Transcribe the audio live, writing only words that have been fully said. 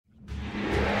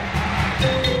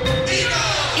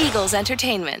Eagles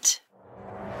Entertainment.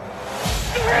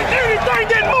 Anything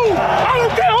that moves, I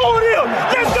don't care who it is.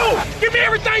 Let's go. Give me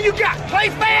everything you got. Play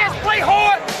fast, play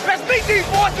hard. Let's beat these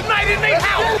boys tonight in their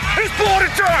house. It's party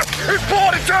time. It's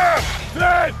party time.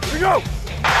 There we go.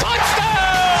 Touchdown!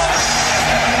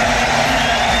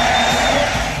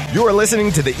 You're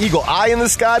listening to the Eagle Eye in the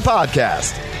Sky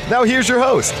podcast. Now here's your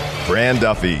host, Fran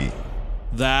Duffy.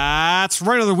 That's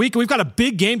right, another week, and we've got a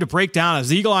big game to break down as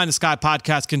the Eagle Eye in the Sky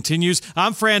podcast continues.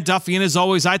 I'm Fran Duffy, and as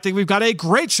always, I think we've got a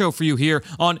great show for you here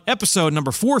on episode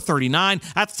number 439.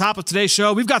 At the top of today's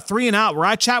show, we've got 3 and Out, where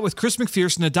I chat with Chris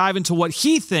McPherson to dive into what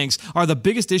he thinks are the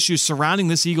biggest issues surrounding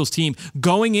this Eagles team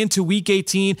going into Week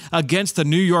 18 against the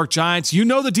New York Giants. You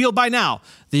know the deal by now.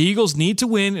 The Eagles need to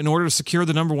win in order to secure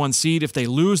the number 1 seed. If they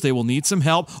lose, they will need some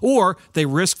help, or they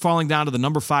risk falling down to the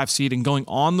number 5 seed and going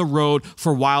on the road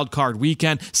for Wild Card Weekend.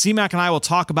 C-Mac and I will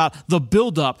talk about the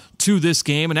build-up to this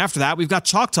game, and after that, we've got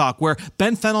Chalk Talk, where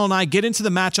Ben Fennell and I get into the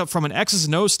matchup from an X's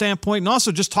and O's standpoint, and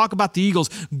also just talk about the Eagles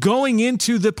going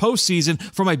into the postseason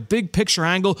from a big-picture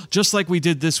angle, just like we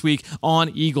did this week on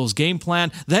Eagles Game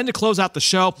Plan. Then to close out the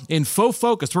show, in Faux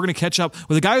Focus, we're going to catch up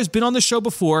with a guy who's been on the show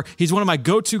before. He's one of my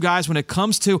go-to guys when it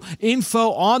comes to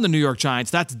info on the New York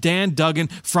Giants. That's Dan Duggan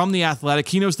from The Athletic.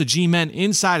 He knows the G-Men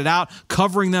inside and out,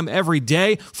 covering them every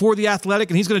day for The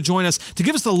Athletic, and he's going to join us to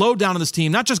give us the lowdown on this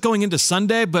team, not just going into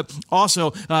Sunday, but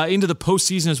also into the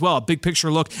postseason as well. A big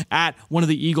picture look at one of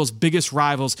the Eagles' biggest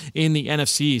rivals in the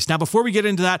NFC East. Now, before we get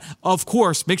into that, of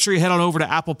course, make sure you head on over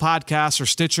to Apple Podcasts or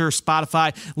Stitcher,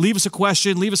 Spotify. Leave us a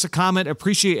question, leave us a comment.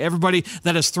 Appreciate everybody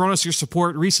that has thrown us your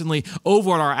support recently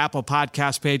over on our Apple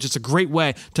Podcast page. It's a great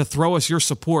way to throw us your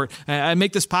support and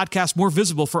make this podcast more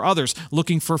visible for others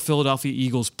looking for Philadelphia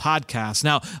Eagles podcasts.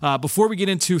 Now, before we get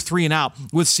into 3 and Out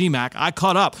with C-Mac, I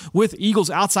caught up with Eagles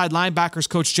outside linebackers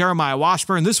coach Jeremiah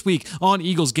Washburn. This week on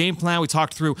Eagles Game Plan, we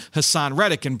talked through Hassan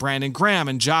Reddick and Brandon Graham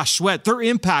and Josh Sweat, their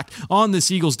impact on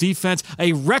this Eagles defense,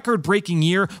 a record-breaking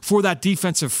year for that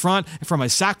defensive front from a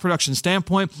sack production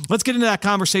standpoint. Let's get into that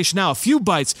conversation now. A few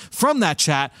bites from that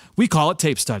chat. We call it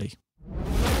Tape Study.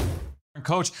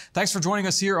 Coach, thanks for joining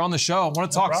us here on the show. I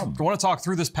want to talk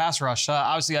through this pass rush.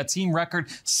 Obviously, a team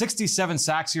record 67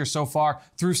 sacks here so far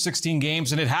through 16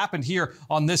 games, and it happened here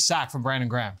on this sack from Brandon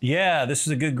Graham. Yeah, this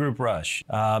is a good group rush.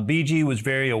 BG was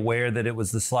very aware that it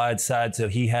was the slide side, so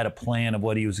he had a plan of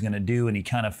what he was going to do, and he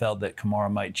kind of felt that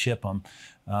Kamara might chip him.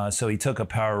 So he took a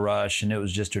power rush, and it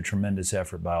was just a tremendous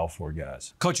effort by all 4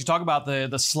 guys. Coach, you talk about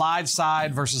the slide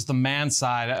side versus the man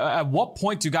side. At what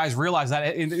point do guys realize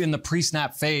that in the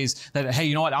pre-snap phase that, hey,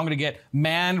 you know what, I'm going to get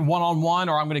man one-on-one,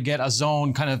 or I'm going to get a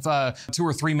zone kind of 2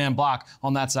 or 3 man block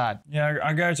on that side? Yeah,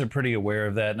 our guys are pretty aware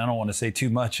of that, and I don't want to say too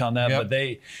much on that, but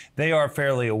they are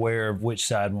fairly aware of which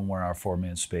side when we're in our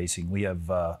 4-man spacing. We have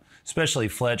especially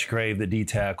Fletch Grave, the D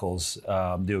tackles,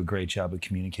 do a great job of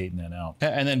communicating that out.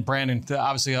 And then Brandon,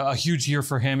 obviously a huge year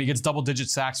for him. He gets double-digit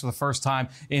sacks for the first time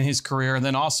in his career. And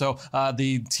then also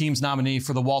the team's nominee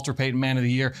for the Walter Payton Man of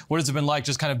the Year. What has it been like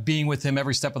just kind of being with him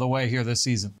every step of the way here this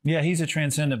season? Yeah, he's a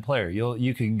transcendent player.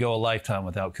 You can go a lifetime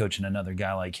without coaching another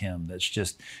guy like him that's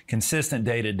just consistent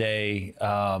day to day.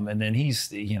 And then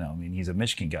he's a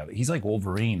Michigan guy, but he's like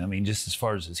Wolverine. I mean, just as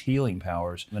far as his healing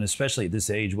powers, and especially at this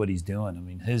age, what he's doing. I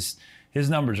mean, his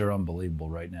numbers are unbelievable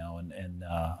right now, and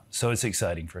so it's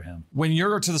exciting for him. When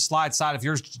you're to the slide side, if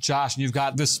you're Josh and you've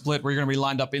got this split where you're going to be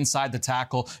lined up inside the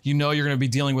tackle, you know you're going to be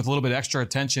dealing with a little bit extra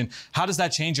attention. How does that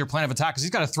change your plan of attack? Because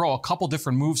he's got to throw a couple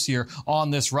different moves here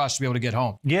on this rush to be able to get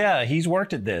home. Yeah, he's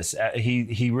worked at this.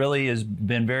 He really has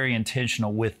been very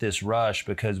intentional with this rush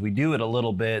because we do it a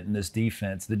little bit in this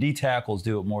defense. The D tackles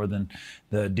do it more than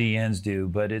the DNs do,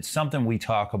 but it's something we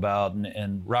talk about,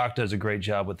 and Rock does a great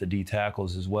job with the D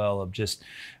tackles as well of just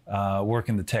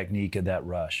working the technique of that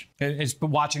rush. It's been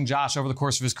watching Josh over the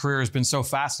course of his career has been so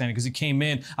fascinating because he came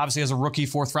in obviously as a rookie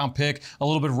 4th-round pick, a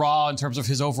little bit raw in terms of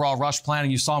his overall rush plan,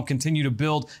 and you saw him continue to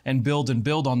build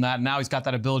on that. And now he's got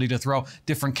that ability to throw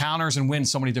different counters and win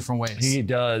so many different ways. He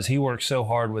does. He works so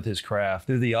hard with his craft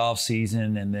through the off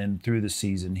season and then through the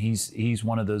season. He's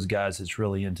one of those guys that's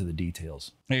really into the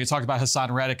details. You talked about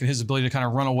Hassan Reddick and his ability to kind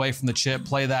of run away from the chip,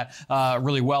 play that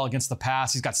really well against the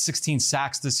pass. He's got 16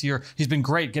 sacks this year. He's been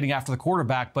great getting after the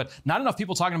quarterback, but not enough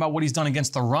people talking about what he's done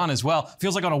against the run as well.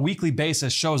 Feels like on a weekly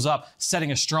basis shows up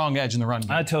setting a strong edge in the run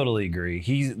game. I totally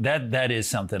agree. That is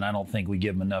something I don't think we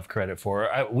give him enough credit for.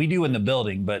 We do in the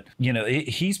building, but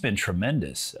he's been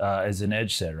tremendous as an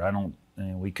edge setter.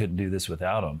 and we couldn't do this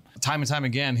without him. Time and time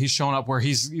again, he's shown up where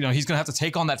he's going to have to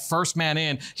take on that first man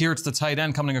in. Here it's the tight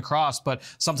end coming across, but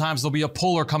sometimes there'll be a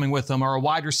puller coming with him or a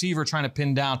wide receiver trying to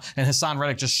pin down, and Hassan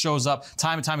Reddick just shows up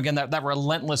time and time again. That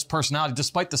relentless personality,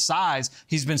 despite the size,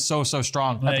 he's been so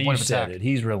strong at the point of attack.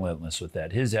 He's relentless with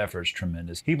that. His effort's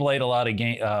tremendous. He played a lot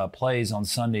of plays on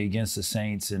Sunday against the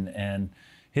Saints, and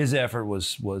his effort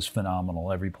was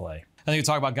phenomenal every play. I think you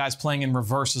talk about guys playing in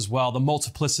reverse as well, the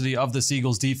multiplicity of this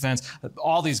Eagles defense.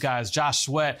 All these guys, Josh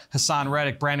Sweat, Hassan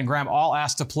Reddick, Brandon Graham, all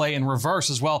asked to play in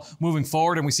reverse as well moving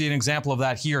forward, and we see an example of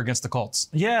that here against the Colts.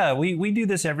 Yeah, we do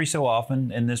this every so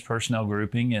often in this personnel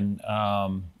grouping, and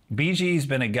BG's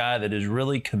been a guy that is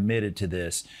really committed to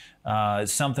this.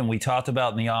 It's something we talked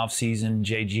about in the offseason.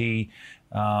 JG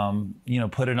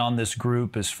put it on this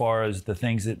group as far as the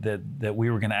things that we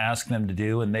were going to ask them to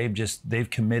do, and they've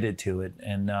committed to it.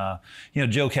 And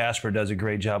Joe Casper does a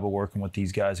great job of working with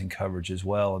these guys in coverage as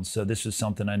well. And so this is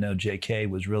something I know JK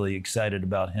was really excited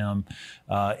about him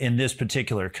in this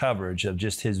particular coverage, of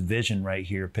just his vision right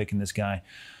here, picking this guy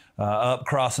up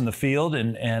crossing the field,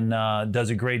 and does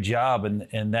a great job,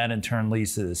 and that in turn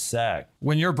leads to the sack.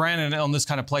 When you're Brandon on this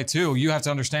kind of play too, you have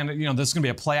to understand that this is going to be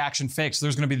a play action fake. So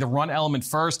there's going to be the run element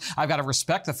first. I've got to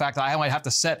respect the fact that I might have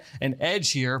to set an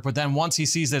edge here, but then once he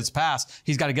sees that it's passed,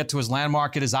 he's got to get to his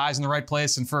landmark, get his eyes in the right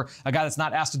place. And for a guy that's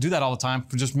not asked to do that all the time,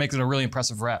 it just makes it a really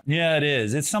impressive rep. Yeah, it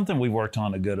is. It's something we worked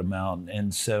on a good amount,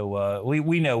 and so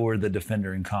we know we're the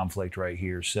defender in conflict right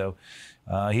here. So.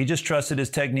 He just trusted his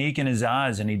technique and his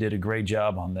eyes, and he did a great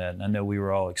job on that. And I know we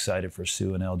were all excited for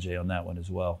Sue and LJ on that one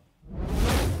as well.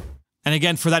 And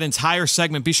again, for that entire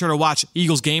segment, be sure to watch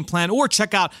Eagles Game Plan or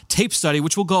check out Tape Study,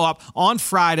 which will go up on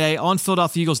Friday on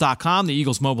PhiladelphiaEagles.com, the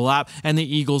Eagles mobile app, and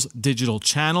the Eagles digital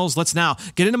channels. Let's now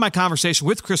get into my conversation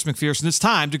with Chris McPherson. It's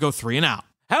time to go 3 and out.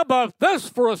 How about this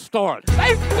for a start?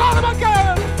 They've got him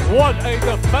again! What a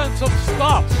defensive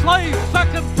stop. Slay's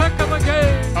second pick of the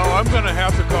game. Oh, I'm going to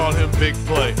have to call him Big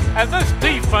Play. And this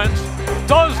defense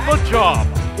does the job.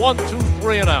 1, 2,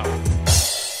 3 and out.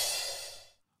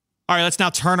 All right, let's now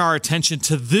turn our attention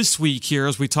to this week here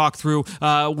as we talk through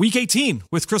Week 18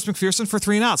 with Chris McPherson for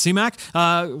 3 and out. C-Mac,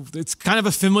 it's kind of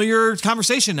a familiar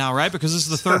conversation now, right? Because this is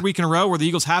the third week in a row where the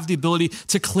Eagles have the ability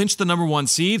to clinch the number 1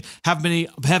 seed, have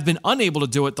been unable to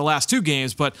do it the last 2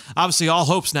 games, but obviously all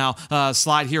hopes now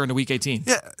slide here into Week 18.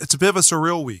 Yeah, it's a bit of a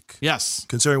surreal week. Yes.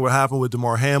 Considering what happened with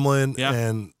Damar Hamlin,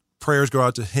 and prayers go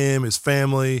out to him, his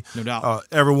family, no doubt.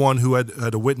 Everyone who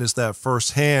had to witness that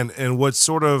firsthand. And what's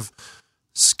sort of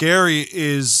scary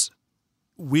is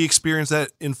we experienced that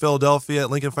in Philadelphia at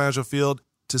Lincoln Financial Field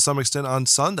to some extent on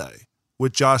Sunday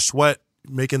with Josh Sweat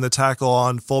making the tackle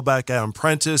on fullback Adam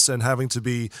Prentice and having to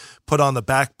be put on the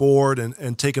backboard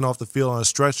and taken off the field on a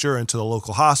stretcher into the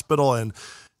local hospital. And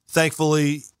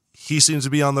thankfully, he seems to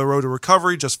be on the road to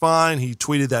recovery just fine. He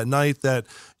tweeted that night that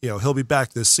he'll be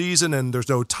back this season, and there's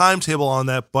no timetable on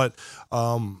that. But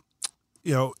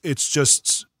it's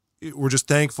just we're just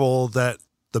thankful that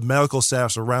the medical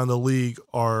staffs around the league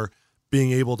are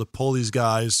being able to pull these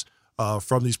guys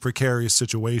from these precarious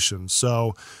situations.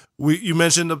 So you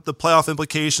mentioned the playoff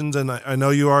implications, and I know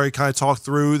you already kind of talked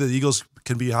through that the Eagles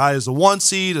can be high as a 1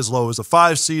 seed, as low as a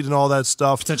 5 seed, and all that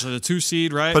stuff. Potentially the 2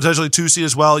 seed, right? Potentially 2 seed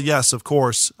as well. Yes, of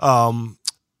course.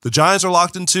 The Giants are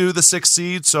locked into the 6th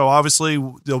seed, so obviously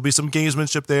there'll be some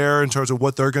gamesmanship there in terms of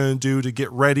what they're going to do to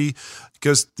get ready,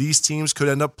 because these teams could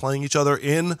end up playing each other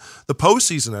in the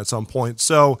postseason at some point.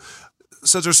 So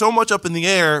since there's so much up in the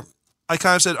air, I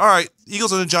kind of said, all right,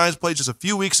 Eagles and the Giants played just a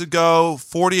few weeks ago,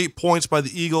 48 points by the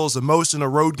Eagles, the most in a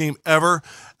road game ever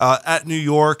at New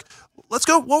York. Let's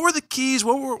go. What were the keys?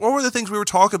 What were the things we were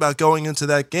talking about going into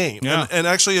that game? Yeah. And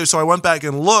actually, so I went back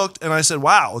and looked, and I said,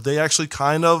 wow, they actually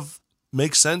kind of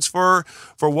make sense for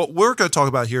what we're going to talk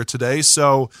about here today.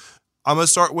 So I'm going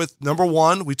to start with number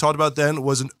 1. We talked about then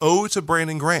was an ode to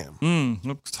Brandon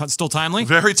Graham. Still timely?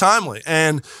 Very timely.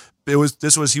 And he was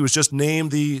just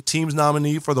named the team's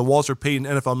nominee for the Walter Payton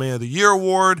NFL Man of the Year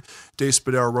award. Dave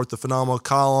Spadaro wrote the phenomenal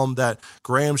column that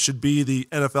Graham should be the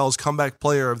NFL's comeback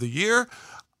player of the year.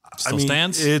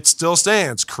 Stands? It still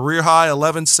stands. Career high,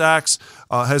 11 sacks.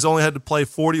 Has only had to play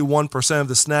 41% of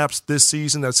the snaps this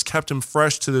season. That's kept him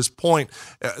fresh to this point.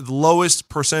 The lowest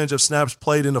percentage of snaps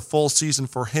played in a full season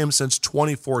for him since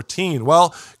 2014.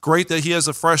 Well, great that he has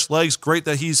the fresh legs. Great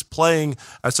that he's playing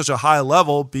at such a high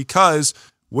level, because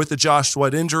with the Josh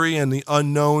Sweat injury and the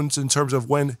unknowns in terms of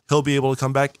when he'll be able to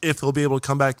come back, if he'll be able to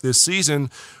come back this season,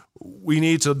 we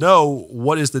need to know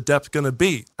what is the depth going to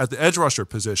be at the edge rusher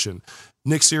position.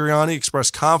 Nick Sirianni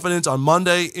expressed confidence on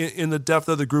Monday in the depth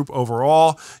of the group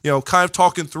overall. Kind of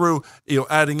talking through,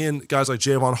 adding in guys like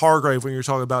Javon Hargrave when you're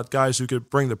talking about guys who could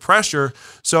bring the pressure.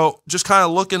 So just kind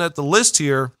of looking at the list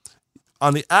here,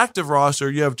 on the active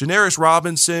roster, you have Janarius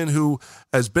Robinson, who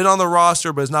has been on the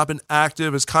roster but has not been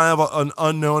active. Is kind of an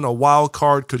unknown, a wild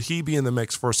card. Could he be in the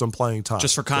mix for some playing time?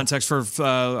 Just for context for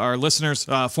our listeners,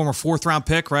 former 4th-round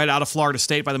pick, right, out of Florida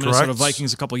State by the Minnesota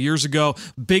Vikings a couple years ago.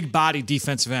 Big body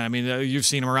defensive end. I mean, you've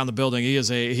seen him around the building. He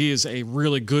is a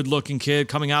really good-looking kid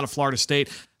coming out of Florida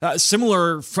State.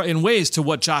 Similar in ways to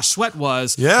what Josh Sweat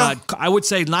was. Yeah. I would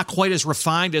say not quite as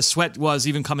refined as Sweat was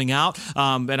even coming out.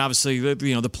 And obviously,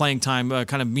 the playing time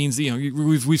kind of means,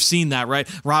 we've seen that, right?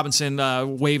 Robinson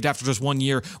waived after just 1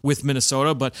 year with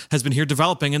Minnesota, but has been here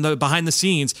developing behind the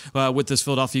scenes with this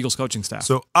Philadelphia Eagles coaching staff.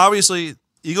 So obviously,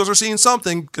 Eagles are seeing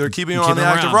something. They're keeping him on the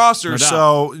active around, roster, no doubt.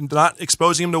 so not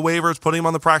exposing him to waivers, putting him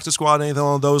on the practice squad, anything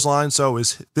along those lines. So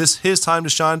is this his time to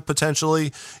shine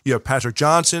potentially? You have Patrick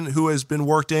Johnson, who has been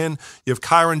worked in. You have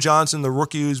Kyron Johnson, the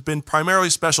rookie, who's been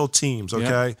primarily special teams,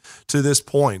 to this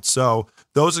point. So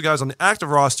those are guys on the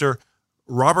active roster.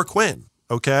 Robert Quinn,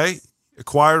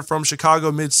 acquired from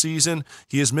Chicago midseason.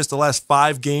 He has missed the last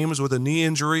 5 games with a knee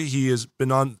injury. He has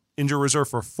been on injury reserve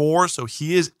for 4, so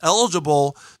he is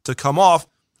eligible to come off.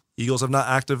 Eagles have not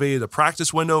activated a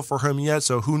practice window for him yet,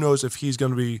 so who knows if he's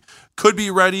going to could be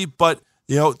ready, but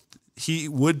he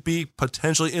would be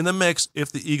potentially in the mix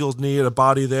if the Eagles needed a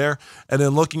body there. And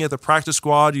then looking at the practice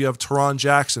squad, you have Teron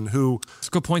Jackson, who that's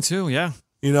a good point too, yeah.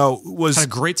 Was had a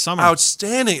great summer.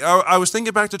 Outstanding. I was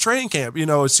thinking back to training camp.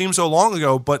 It seems so long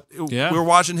ago, but we were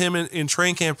watching him in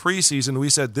training camp preseason.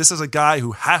 We said, this is a guy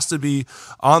who has to be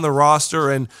on the roster,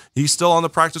 and he's still on the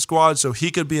practice squad, so he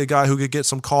could be a guy who could get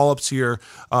some call-ups here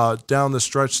down the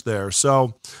stretch there.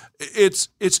 So it's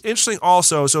interesting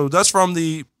also. So that's from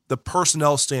the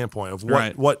personnel standpoint of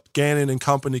what Gannon and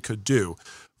company could do.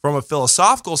 From a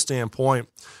philosophical standpoint,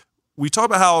 we talk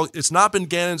about how it's not been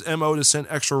Gannon's MO to send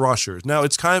extra rushers. Now,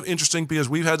 it's kind of interesting because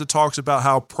we've had the talks about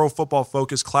how Pro Football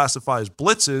Focus classifies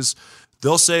blitzes.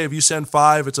 They'll say if you send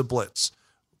 5, it's a blitz.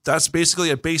 That's basically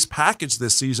a base package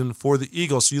this season for the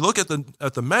Eagles. So you look at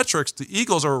the metrics, the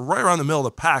Eagles are right around the middle of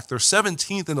the pack. They're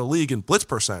 17th in the league in blitz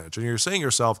percentage. And you're saying to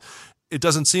yourself, it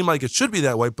doesn't seem like it should be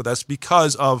that way, but that's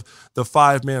because of the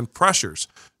 5-man pressures.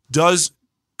 Does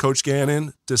Coach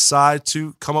Gannon decide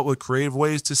to come up with creative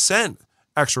ways to send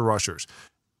extra rushers?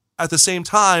 At the same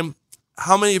time,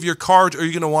 how many of your cards are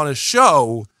you going to want to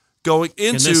show going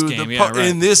into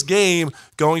in this game,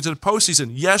 going to the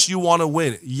postseason? Yes, you want to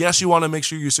win. Yes, you want to make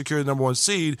sure you secure the number 1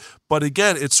 seed. But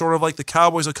again, it's sort of like the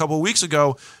Cowboys a couple of weeks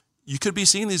ago. You could be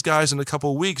seeing these guys in a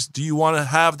couple of weeks. Do you want to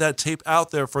have that tape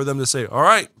out there for them to say, all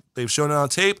right, they've shown it on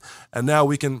tape, and now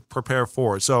we can prepare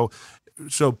for it? So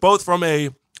both from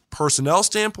a personnel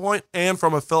standpoint and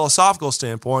from a philosophical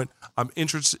standpoint, I'm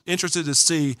interested to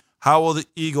see how will the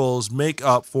Eagles make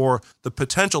up for the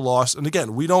potential loss. And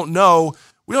again, we don't know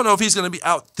if he's going to be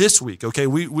out this week. Okay,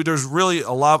 there's really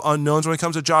a lot of unknowns when it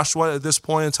comes to Josh Sweat at this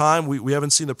point in time. We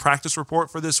haven't seen the practice report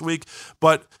for this week,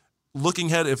 but looking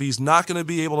ahead, if he's not going to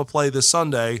be able to play this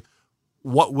Sunday,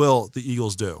 what will the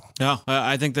Eagles do? Yeah,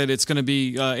 I think that it's going to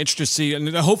be interesting to see, and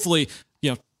hopefully,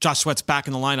 Josh Sweat's back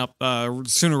in the lineup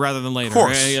sooner rather than later. Of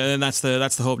course. Right? And that's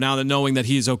the hope now, that knowing that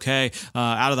he's okay,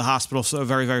 out of the hospital so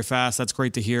very, very fast. That's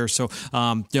great to hear. So,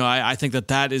 I think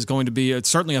that is going to be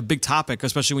certainly a big topic,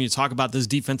 especially when you talk about this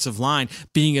defensive line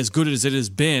being as good as it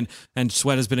has been, and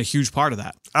Sweat has been a huge part of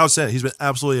that. I would say he's been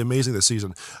absolutely amazing this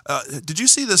season. Did you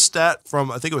see this stat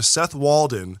from, I think it was Seth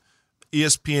Walden,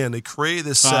 ESPN? They created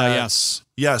this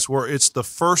yes, where it's the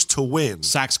first to win.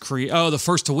 Sacks the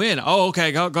first to win. Oh,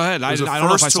 okay, go ahead. I don't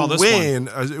know if I saw this one.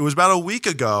 It was about a week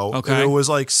ago. Okay, it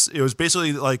was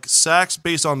basically like sacks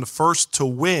based on the first to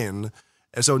win.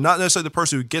 And so not necessarily the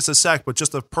person who gets a sack, but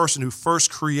just the person who first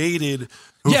created.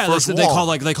 They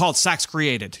call it sacks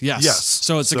created. Yes.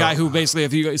 So it's the guy who basically,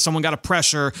 if someone got a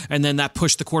pressure and then that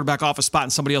pushed the quarterback off a spot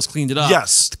and somebody else cleaned it up.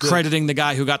 Yes. Crediting the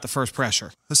guy who got the first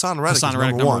pressure. Hassan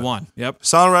Reddick number one. Yep.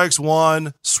 Hassan Reddick's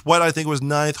 1. Sweat, I think, was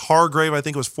 9th. Hargrave, I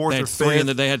think, was 4th or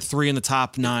 5th. They had 3 in the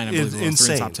top 9. I believe. Insane.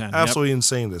 3 in the top 10. Absolutely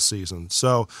insane this season.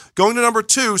 So going to number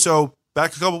 2. So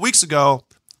back a couple weeks ago,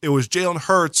 it was Jalen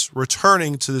Hurts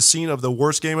returning to the scene of the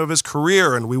worst game of his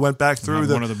career, and we went back through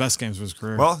one of the best games of his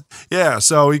career. Well, yeah.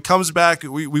 So he comes back.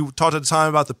 We talked at the time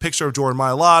about the picture of Jordan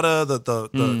Mailata,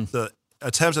 the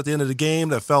attempts at the end of the game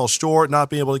that fell short, not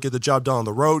being able to get the job done on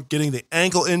the road, getting the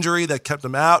ankle injury that kept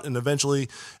him out and eventually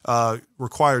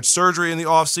required surgery in the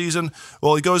offseason.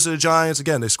 Well, he goes to the Giants.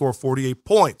 Again, they score 48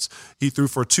 points. He threw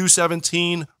for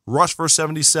 217, rushed for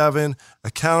 77,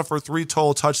 accounted for 3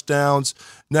 total touchdowns.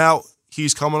 Now,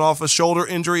 he's coming off a shoulder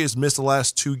injury. He's missed the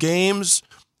last 2 games.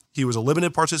 He was a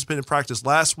limited participant in practice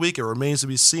last week. It remains to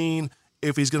be seen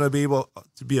if he's going to be able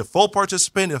to be a full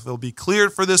participant, if he'll be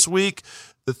cleared for this week.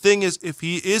 The thing is, if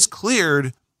he is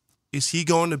cleared, is he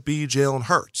going to be Jalen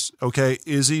Hurts? Okay,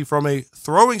 is he from a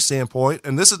throwing standpoint?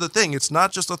 And this is the thing, it's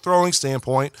not just a throwing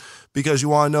standpoint, because you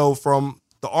want to know from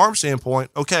the arm standpoint,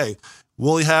 okay,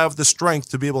 will he have the strength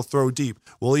to be able to throw deep?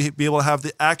 Will he be able to have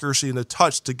the accuracy and the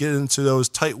touch to get into those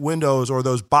tight windows or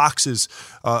those boxes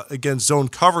against zone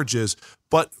coverages?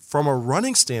 But from a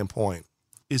running standpoint,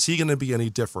 is he going to be any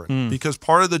different? Because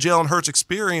part of the Jalen Hurts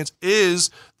experience is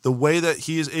the way that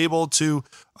he is able to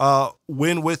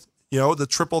win with, the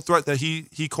triple threat that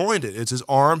he coined it. It's his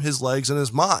arm, his legs, and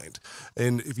his mind.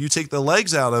 And if you take the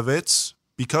legs out of it,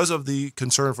 because of the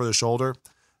concern for the shoulder,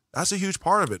 that's a huge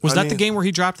part of it. Was that the game where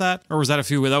he dropped that? Or was that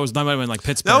that might have been like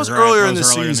Pittsburgh? That was right? earlier That in the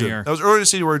was earlier season. in the year. That was earlier in the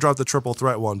season where he dropped the triple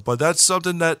threat one. But that's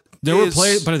something that there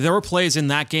were plays in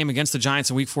that game against the Giants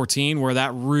in Week 14 where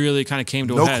that really kind of came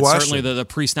to a head. Question. Certainly the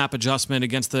pre-snap adjustment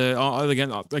against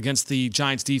the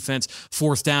Giants defense,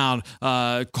 4th down,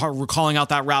 calling out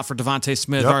that route for Devontae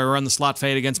Smith, or run the slot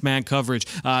fade against man coverage,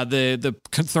 the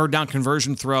 3rd down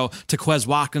conversion throw to Quez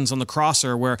Watkins on the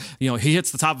crosser where he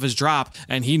hits the top of his drop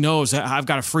and he knows I've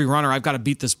got a free runner, I've got to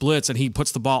beat this blitz, and he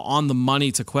puts the ball on the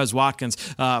money to Quez Watkins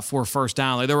for 1st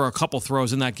down. Like, there were a couple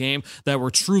throws in that game that were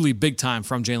truly big time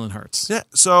from Jalen Hurts. Yeah,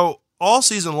 so all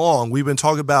season long, we've been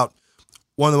talking about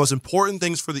one of the most important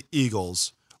things for the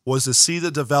Eagles was to see the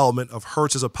development of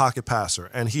Hurts as a pocket passer,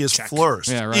 and he has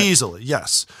flourished easily,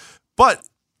 yes. But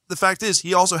the fact is,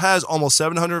 he also has almost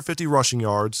 750 rushing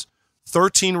yards,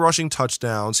 13 rushing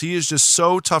touchdowns. He is just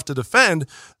so tough to defend.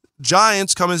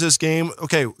 Giants come into this game,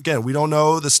 okay, again, we don't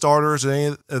know the starters and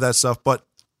any of that stuff, but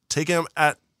taking them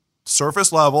at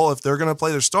surface level, if they're going to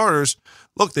play their starters,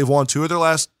 look, they've won 2 of their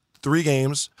last 3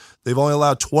 games. They've only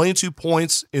allowed 22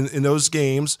 points in those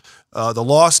games. The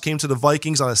loss came to the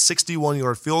Vikings on a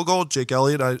 61-yard field goal. Jake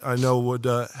Elliott, I know, would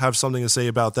have something to say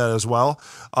about that as well.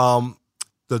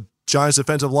 The Giants'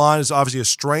 defensive line is obviously a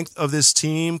strength of this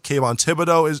team. Kayvon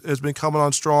Thibodeau has been coming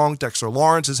on strong. Dexter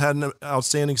Lawrence has had an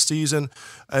outstanding season.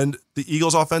 And the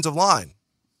Eagles' offensive line.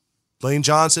 Lane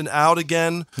Johnson out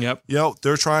again. Yep.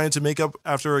 They're trying to make up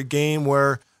after a game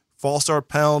where false start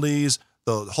penalties,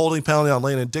 the holding penalty on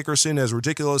Landon Dickerson, as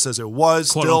ridiculous as it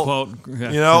was, still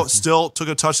took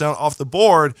a touchdown off the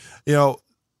board.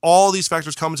 All these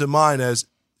factors come into mind as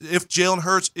if Jalen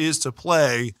Hurts is to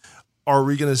play, are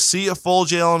we going to see a full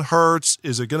Jalen Hurts?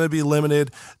 Is it going to be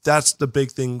limited? That's the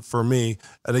big thing for me.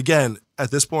 And again, at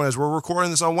this point, as we're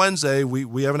recording this on Wednesday,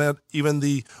 we haven't had even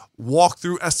the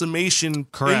walkthrough estimation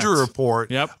injury report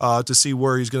to see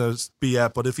where he's going to be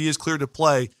at. But if he is cleared to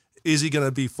play, is he going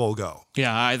to be full go?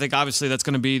 Yeah, I think obviously that's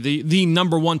going to be the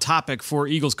number one topic for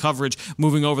Eagles coverage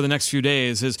moving over the next few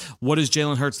days is what does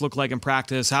Jalen Hurts look like in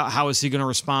practice? How is he going to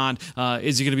respond?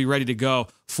 Is he going to be ready to go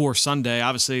for Sunday?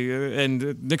 Obviously, and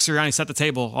Nick Sirianni set the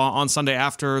table on Sunday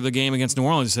after the game against New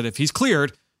Orleans. He said if he's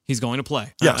cleared, he's going to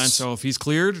play. Yes. And so if he's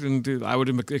cleared, and I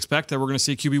would expect that we're going to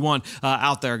see QB1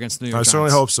 out there against the New York Giants. I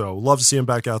certainly hope so. Love to see him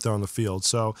back out there on the field.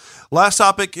 So last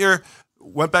topic here.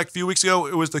 Went back a few weeks ago,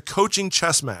 it was the coaching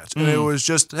chess match. And it was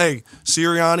just, hey,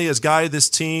 Sirianni has guided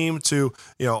this team to,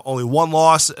 only 1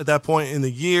 loss at that point in the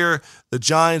year. The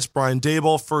Giants, Brian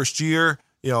Daboll, first year,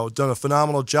 done a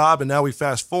phenomenal job. And now we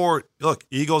fast forward. Look,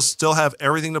 Eagles still have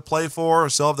everything to play for,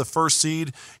 still have the first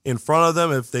seed in front of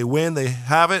them. If they win, they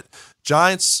have it.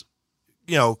 Giants,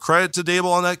 credit to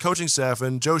Daboll on that coaching staff.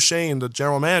 And Joe Shane, the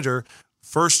general manager,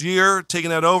 first year taking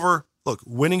that over. Look,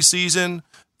 winning season.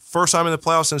 First time in the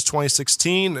playoffs since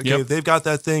 2016. Okay, they've got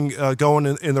that thing going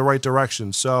in the right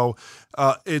direction. So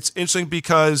it's interesting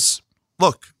because,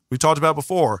 look, we talked about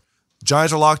before,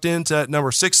 Giants are locked into that number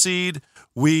 6 seed.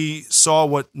 We saw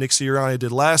what Nick Sirianni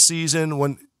did last season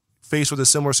when faced with a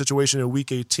similar situation in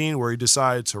Week 18 where he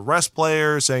decided to rest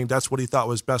players, saying that's what he thought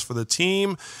was best for the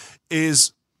team.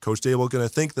 Is Coach Daboll going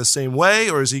to think the same way,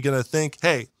 or is he going to think,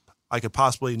 hey, I could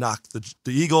possibly knock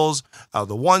the Eagles out of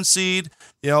the 1 seed.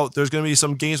 There's going to be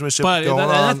some gamesmanship going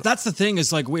on. That's the thing.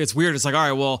 Is like it's weird. It's like, all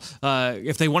right, well,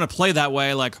 if they want to play that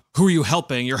way, like who are you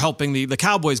helping? You're helping the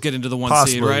Cowboys get into the 1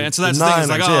 seed, right? And so that's the thing. It's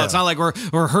like, it's not like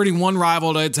we're hurting one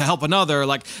rival to help another.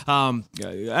 Like,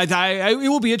 it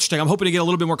will be interesting. I'm hoping to get a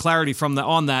little bit more clarity from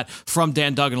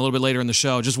Dan Duggan a little bit later in the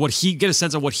show. Just get a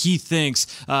sense of what he thinks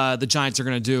the Giants are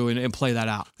going to do and play that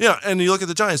out. Yeah, and you look at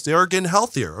the Giants; they are getting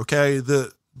healthier. Okay,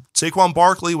 Saquon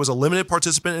Barkley was a limited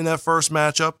participant in that first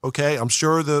matchup. Okay, I'm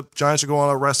sure the Giants are going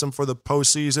to rest him for the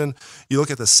postseason. You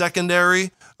look at the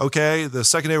secondary. Okay, the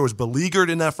secondary was beleaguered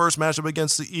in that first matchup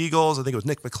against the Eagles. I think it was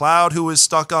Nick McLeod who was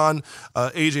stuck on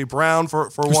A.J. Brown for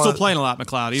one. Still playing a lot,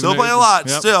 McLeod. Still playing a lot,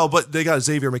 still, but they got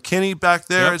Xavier McKinney back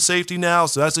there at safety now,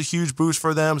 so that's a huge boost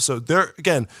for them. So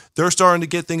they're starting to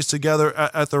get things together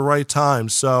at the right time.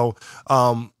 So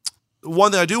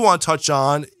one thing I do want to touch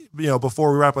on,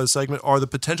 before we wrap up the segment, are the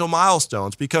potential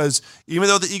milestones, because even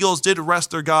though the Eagles did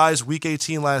rest their guys week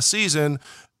 18 last season,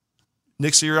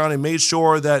 Nick Sirianni made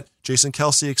sure that Jason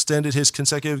Kelce extended his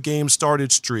consecutive game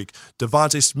started streak.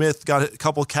 Devontae Smith got a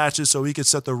couple catches so he could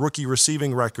set the rookie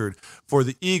receiving record for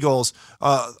the Eagles.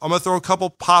 I'm going to throw a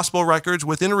couple possible records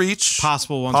within reach.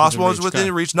 Possible ones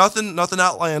within reach. Nothing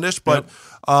outlandish, but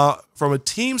from a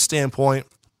team standpoint,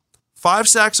 5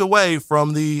 sacks away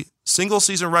from the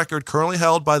single-season record currently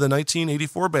held by the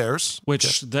 1984 Bears.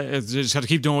 Which they just have to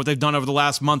keep doing what they've done over the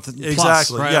last month plus.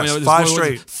 Exactly, right?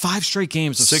 Yes, 5 straight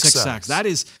games of 6 sacks. That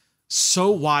is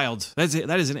so wild.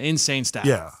 That is an insane stat.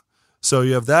 Yeah. So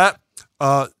you have that.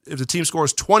 If the team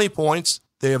scores 20 points,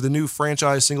 they have the new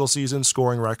franchise single-season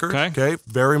scoring record. Okay.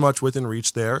 Very much within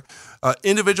reach there.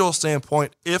 Individual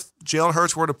standpoint, if Jalen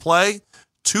Hurts were to play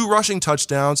 2 rushing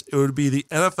touchdowns, it would be the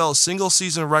NFL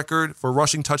single-season record for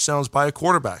rushing touchdowns by a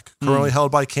quarterback, currently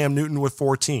held by Cam Newton with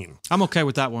 14. I'm okay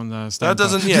with that one. That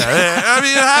doesn't, it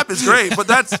happens, great, but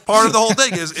that's part of the whole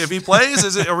thing. Is if he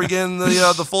plays, are we getting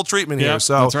the full treatment here?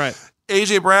 So that's right.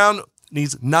 A.J. Brown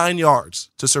needs 9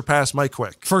 yards to surpass Mike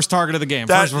Quick. First target of the game. You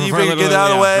get out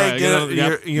of the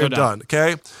way, you're done.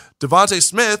 Okay, Devontae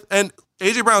Smith and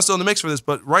A.J. Brown's still in the mix for this,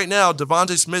 but right now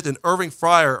Devontae Smith and Irving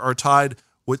Fryer are tied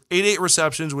with 88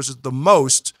 receptions, which is the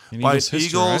most by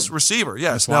Eagles receiver.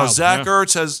 Yes. Now, Zach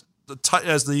Ertz has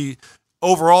the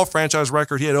overall franchise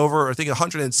record. He had over, I think,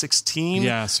 116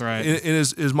 yes, right. in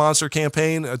his monster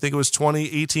campaign. I think it was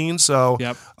 2018. So,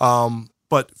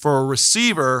 but for a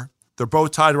receiver, they're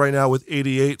both tied right now with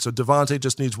 88. So Devontae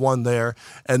just needs 1 there.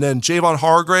 And then Javon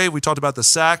Hargrave, we talked about the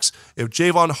sacks. If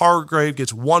Javon Hargrave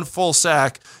gets 1 full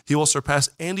sack, he will surpass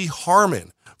Andy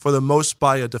Harmon for the most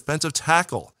by a defensive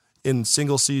tackle in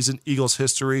single-season Eagles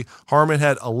history. Harmon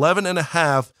had 11 and a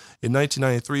half in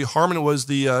 1993. Harmon was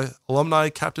the alumni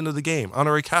captain of the game,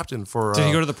 honorary captain for... Did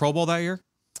he go to the Pro Bowl that year?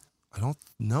 I don't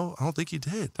know. I don't think he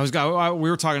did. We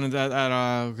were talking in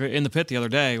the pit the other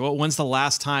day. Well, when's the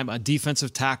last time a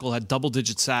defensive tackle had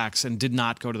double-digit sacks and did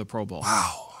not go to the Pro Bowl?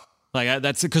 Wow. Like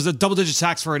that's because the double-digit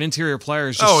sacks for an interior player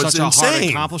is just such a hard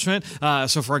accomplishment.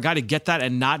 So for a guy to get that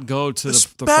and not go to the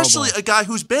Pro Bowl, especially a guy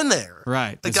who's been there,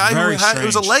 right? A guy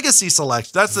who's a legacy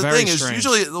selection. That's the thing is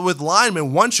usually with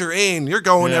linemen, once you're in, you're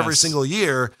going every single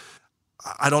year.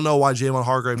 I don't know why Javon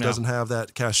Hargrave doesn't have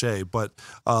that cachet, but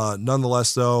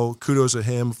nonetheless, though, kudos to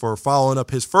him for following up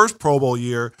his first Pro Bowl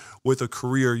year with a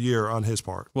career year on his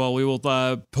part. Well, we will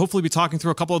hopefully be talking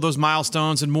through a couple of those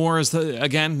milestones and more as,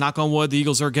 again, knock on wood, the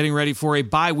Eagles are getting ready for a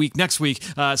bye week next week.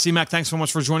 C-Mac, thanks so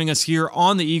much for joining us here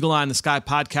on the Eagle Eye in the Sky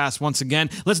podcast once again.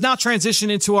 Let's now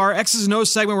transition into our X's and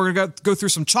O's segment. We're going to go through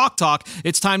some chalk talk.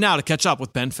 It's time now to catch up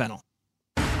with Ben Fennell.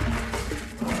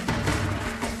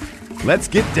 Let's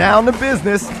get down to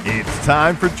business. It's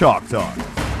time for Chalk Talk.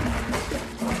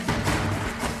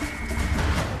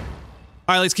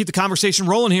 All right, let's keep the conversation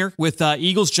rolling here with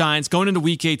Eagles-Giants going into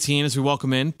Week 18 as we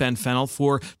welcome in Ben Fennell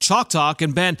for Chalk Talk.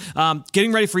 And Ben,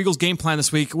 getting ready for Eagles game plan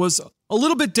this week was a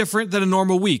little bit different than a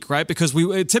normal week, right? Because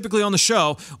we typically on the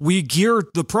show, we gear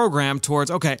the program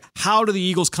towards, okay, how do the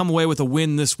Eagles come away with a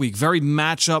win this week? Very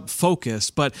matchup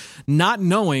focused, but not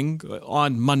knowing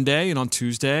on Monday and on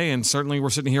Tuesday, and certainly we're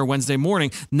sitting here Wednesday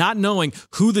morning, not knowing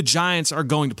who the Giants are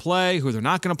going to play, who they're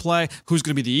not going to play, who's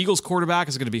going to be the Eagles quarterback,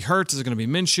 is it going to be Hurts, is it going to be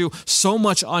Minshew? So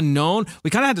much unknown. We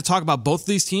kind of had to talk about both of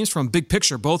these teams from big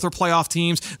picture. Both are playoff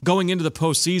teams going into the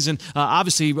postseason.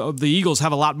 Obviously, the Eagles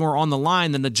have a lot more on the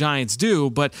line than the Giants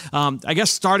do, but I guess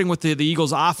starting with the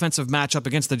Eagles' offensive matchup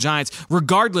against the Giants,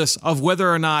 regardless of whether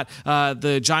or not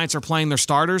the Giants are playing their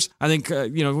starters, I think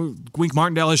Wink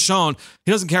Martindale has shown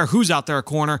he doesn't care who's out there at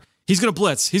corner. he's going to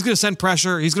blitz. He's going to send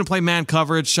pressure. He's going to play man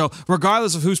coverage. So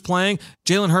regardless of who's playing,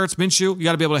 Jalen Hurts, Minshew, you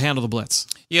got to be able to handle the blitz.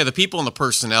 Yeah, the people in the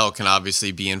personnel can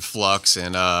obviously be in flux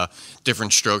and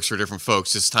different strokes for different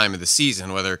folks this time of the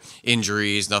season, whether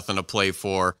injuries, nothing to play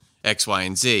for, X, Y,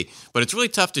 and Z. But it's really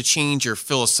tough to change your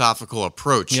philosophical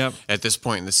approach at this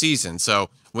point in the season. So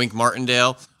Wink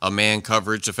Martindale, a man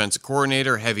coverage defensive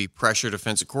coordinator, heavy pressure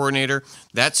defensive coordinator,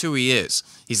 that's who he is.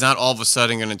 He's not all of a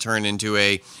sudden going to turn into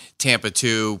a Tampa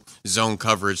 2 zone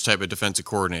coverage type of defensive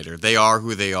coordinator. They are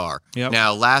who they are.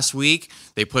 Now, last week,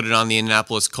 they put it on the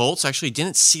Indianapolis Colts. Actually,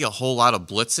 didn't see a whole lot of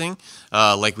blitzing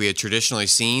like we had traditionally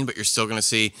seen, but you're still going to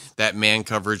see that man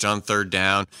coverage on third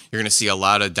down. You're going to see a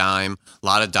lot of dime, a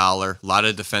lot of dollar, a lot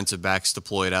of defensive backs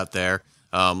deployed out there.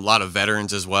 A lot of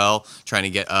veterans as well, trying to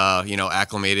get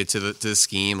acclimated to the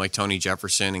scheme, like Tony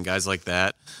Jefferson and guys like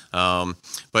that.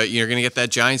 But you're going to get that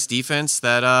Giants defense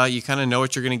that you kind of know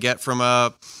what you're going to get from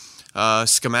a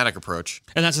schematic approach.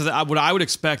 And that's what I would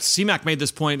expect. C-Mac made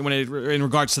this point in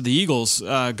regards to the Eagles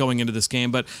going into this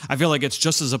game, but I feel like it's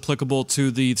just as applicable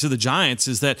to the Giants,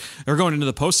 is that they're going into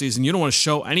the postseason. You don't want to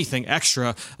show anything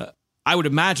extra. I would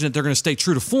imagine that they're going to stay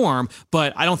true to form,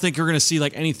 but I don't think you're going to see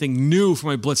like anything new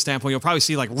from a blitz standpoint. You'll probably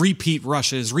see like repeat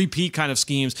rushes, repeat kind of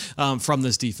schemes from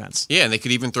this defense. Yeah, and they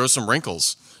could even throw some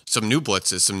wrinkles, some new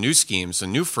blitzes, some new schemes,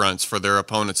 some new fronts for their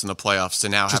opponents in the playoffs to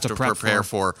now have to prepare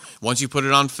for. Once you put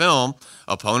it on film,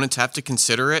 opponents have to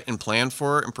consider it and plan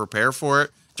for it and prepare for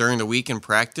it during the week in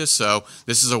practice. So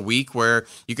this is a week where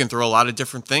you can throw a lot of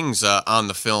different things on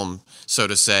the film, so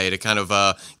to say, to kind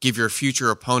of give your future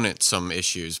opponent some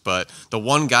issues. But the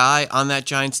one guy on that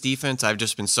Giants defense I've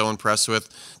just been so impressed with,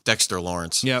 Dexter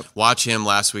Lawrence. Watch him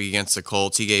last week against the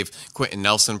Colts. He gave Quentin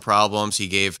Nelson problems. He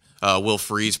gave Will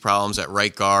Freeze problems at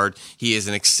right guard. He is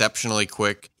an exceptionally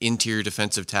quick interior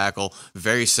defensive tackle,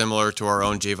 very similar to our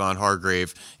own Javon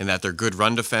Hargrave in that they're good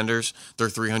run defenders. They're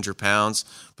 300 pounds,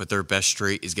 but their best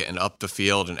trait is getting up the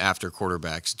field and after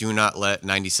quarterbacks. Do not let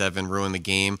 97 ruin the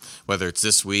game, whether it's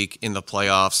this week, in the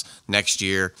playoffs, next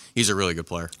year. He's a really good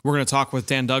player. We're going to talk with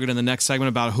Dan Duggan in the next segment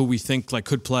about who we think like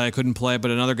could play, couldn't play,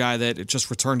 but another guy that just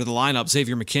returned to the lineup,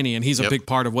 Xavier McKinney, and he's a big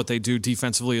part of what they do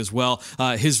defensively as well.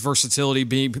 His versatility,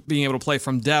 being able to play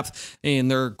from depth in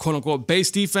their quote-unquote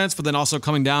base defense, but then also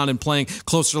coming down and playing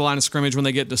closer to the line of scrimmage when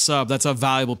they get to sub. That's a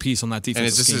valuable piece on that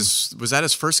defense. And was that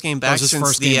his first game back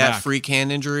since the freak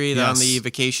hand injury on the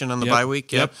vacation on the bye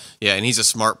week? Yeah, and he's a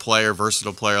smart player,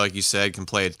 versatile player, like you said, can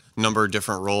play a number of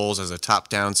different roles as a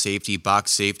top-down safety,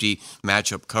 box safety,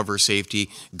 matchup cover safety,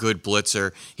 good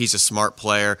blitzer. He's a smart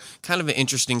player. Kind of an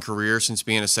interesting career since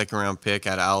being a second-round pick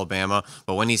out of Alabama,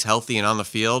 but when he's healthy and on the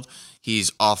field,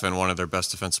 he's often one of their best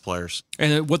defensive players.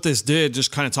 And what this did,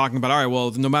 just kind of talking about, all right,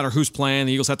 well, no matter who's playing,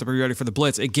 the Eagles have to be ready for the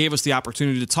blitz. It gave us the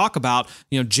opportunity to talk about,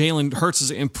 Jalen Hurts'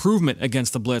 improvement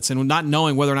against the blitz, and not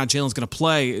knowing whether or not Jalen's going to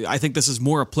play. I think this is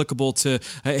more applicable to,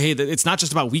 hey, it's not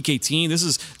just about Week 18. This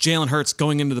is Jalen Hurts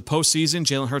going into the postseason,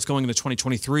 Jalen Hurts going into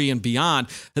 2023 and beyond.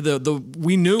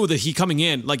 We knew that he coming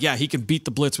in, he can beat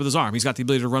the blitz with his arm. He's got the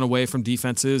ability to run away from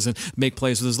defenses and make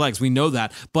plays with his legs. We know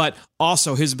that, but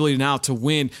also his ability now to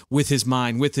win with his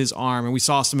mind, with his arm, and we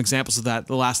saw some examples of that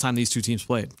the last time these two teams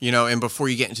played. And before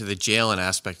you get into the Jalen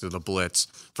aspect of the blitz,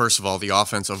 first of all, the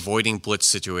offense avoiding blitz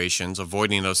situations,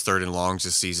 avoiding those third and longs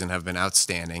this season have been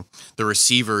outstanding. The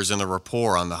receivers and the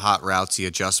rapport on the hot routes, the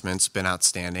adjustments, been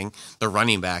outstanding. The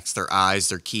running backs, their eyes,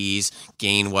 their keys,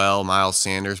 Gainwell, Miles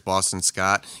Sanders, Boston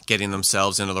Scott, getting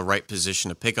themselves into the right position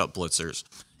to pick up blitzers.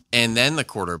 And then the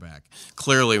quarterback.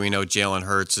 Clearly, we know Jalen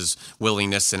Hurts'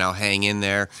 willingness to now hang in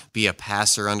there, be a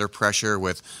passer under pressure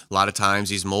with a lot of times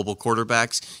these mobile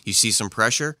quarterbacks. You see some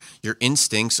pressure, your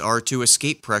instincts are to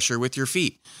escape pressure with your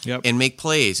feet and make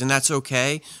plays, and that's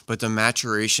okay. But the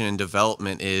maturation and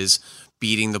development is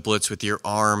beating the blitz with your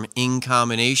arm in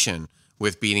combination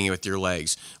with beating it with your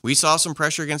legs. We saw some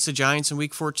pressure against the Giants in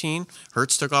Week 14.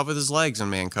 Hurts took off with his legs in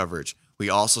man coverage. We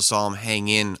also saw him hang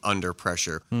in under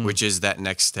pressure, which is that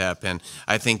next step. And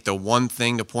I think the one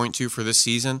thing to point to for this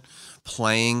season,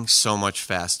 playing so much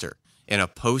faster in a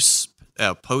post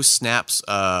snaps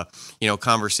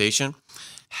conversation,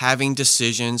 having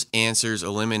decisions, answers,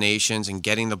 eliminations, and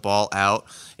getting the ball out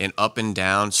and up and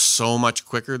down so much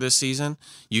quicker this season.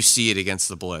 You see it against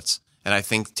the blitz. And I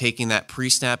think taking that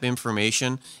pre-snap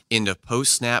information into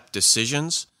post-snap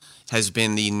decisions has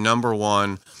been the number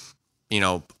one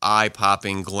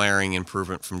eye-popping, glaring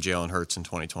improvement from Jalen Hurts in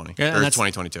 2020 or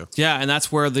 2022. Yeah, and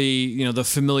that's where the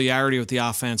familiarity with the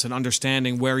offense and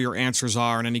understanding where your answers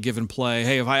are in any given play.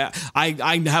 Hey, if I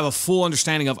have a full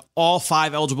understanding of all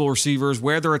 5 eligible receivers,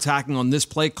 where they're attacking on this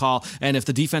play call, and if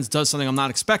the defense does something I'm not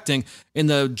expecting, in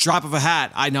the drop of a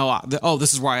hat, I know,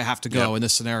 this is where I have to go in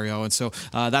this scenario. And so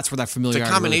that's where that familiarity. It's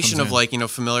a combination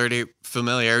really of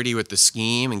familiarity with the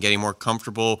scheme and getting more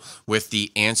comfortable with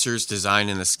the answers designed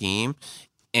in the scheme.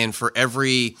 And for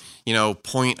every,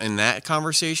 point in that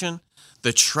conversation,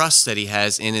 the trust that he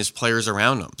has in his players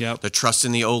around him. Yep. The trust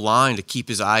in the O-line to keep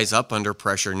his eyes up under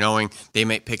pressure, knowing they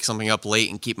might pick something up late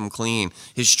and keep him clean.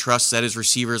 His trust that his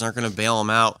receivers aren't going to bail him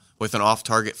out with an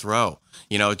off-target throw.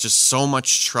 Just so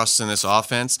much trust in this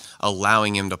offense,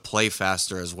 allowing him to play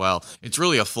faster as well. It's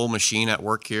really a full machine at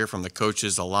work here, from the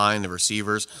coaches, the line, the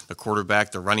receivers, the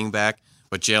quarterback, the running back.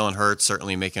 But Jalen Hurts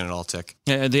certainly making it all tick.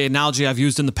 The analogy I've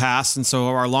used in the past, and so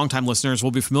our longtime listeners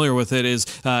will be familiar with it, is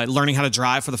learning how to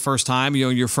drive for the first time.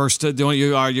 You're first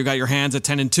you got your hands at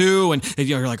 10 and 2, and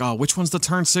you're like, oh, which one's the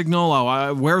turn signal?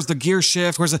 Oh, where's the gear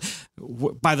shift?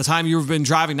 By the time you've been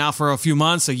driving now for a few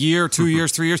months, a year, 2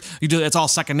 years, 3 years, it's all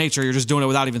second nature. You're just doing it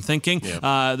without even thinking.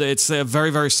 Yeah. It's very,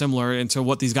 very similar into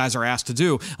what these guys are asked to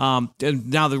do. And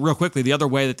now, real quickly, the other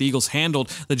way that the Eagles handled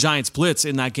the Giants blitz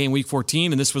in that game, Week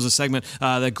 14, and this was a segment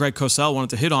that Greg Cosell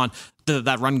wanted to hit on,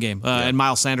 that run game. And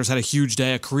Miles Sanders had a huge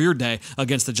day, a career day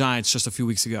against the Giants just a few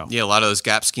weeks ago. Yeah, a lot of those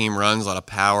gap scheme runs, a lot of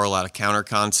power, a lot of counter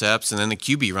concepts, and then the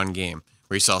QB run game,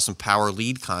 where you saw some power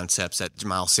lead concepts, that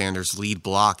Miles Sanders lead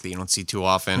block that you don't see too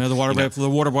often. The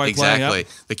water boy exactly. play. Yep.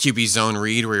 The QB zone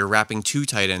read, where you're wrapping 2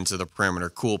 tight ends to the perimeter.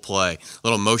 Cool play.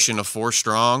 Little motion to 4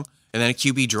 strong, and then a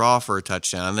QB draw for a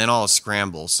touchdown, and then all a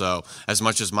scramble. So as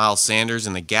much as Miles Sanders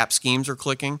and the gap schemes were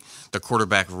clicking, the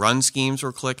quarterback run schemes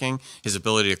were clicking, his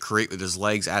ability to create with his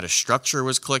legs out of structure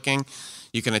was clicking.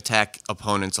 You can attack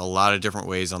opponents a lot of different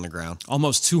ways on the ground.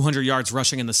 Almost 200 yards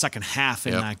rushing in the second half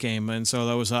in that game. And so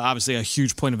that was obviously a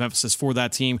huge point of emphasis for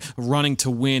that team, running to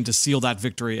win, to seal that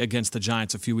victory against the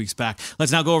Giants a few weeks back.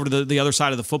 Let's now go over to the other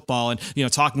side of the football. And,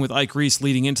 talking with Ike Reese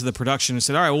leading into the production, and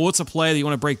said, all right, well, what's a play that you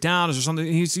want to break down? Is there something?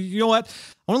 He said, you know what?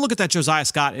 I want to look at that Josiah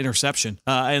Scott interception.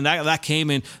 And that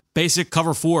came in basic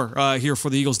cover 4 here for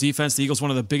the Eagles defense. The Eagles, one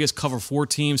of the biggest cover 4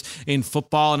 teams in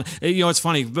football. And, it's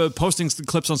funny, posting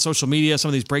clips on social media, some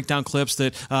of these breakdown clips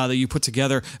that you put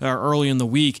together early in the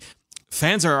week.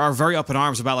 Fans are very up in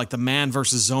arms about like the man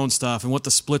versus zone stuff and what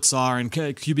the splits are and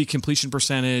QB completion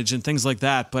percentage and things like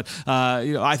that. But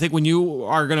I think when you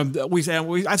are going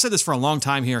to, I've said this for a long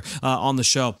time here on the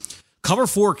show, cover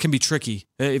 4 can be tricky.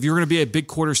 If you're going to be a big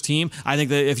quarters team, I think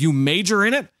that if you major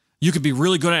in it, you could be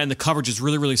really good at it, and the coverage is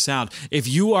really, really sound. If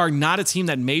you are not a team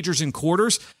that majors in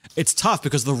quarters, it's tough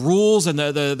because the rules and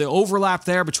the overlap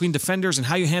there between defenders and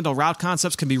how you handle route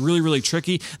concepts can be really, really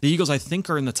tricky. The Eagles, I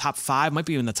think, are in the top 5, might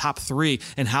be in the top 3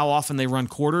 in how often they run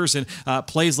quarters. And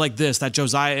plays like this, that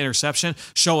Josiah interception,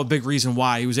 show a big reason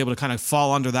why he was able to kind of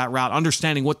fall under that route,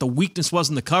 understanding what the weakness was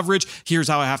in the coverage. Here's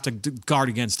how I have to guard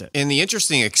against it. And the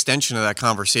interesting extension of that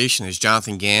conversation is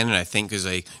Jonathan Gannon, I think, is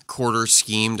a quarter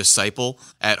scheme disciple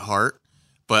at heart.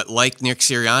 But like Nick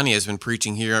Sirianni has been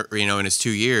preaching here, in his 2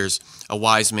 years, a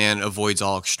wise man avoids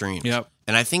all extremes. Yep.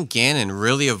 And I think Gannon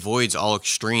really avoids all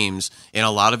extremes in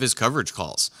a lot of his coverage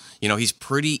calls. He's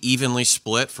pretty evenly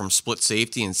split from split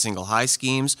safety and single high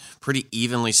schemes, pretty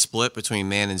evenly split between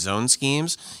man and zone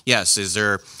schemes. Yes, is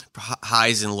there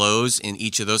highs and lows in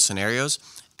each of those scenarios?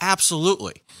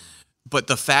 Absolutely. But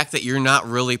the fact that you're not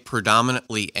really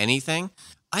predominantly anything,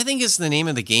 I think it's the name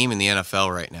of the game in the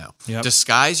NFL right now. Yep.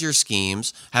 Disguise your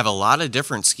schemes, have a lot of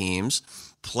different schemes,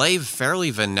 play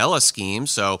fairly vanilla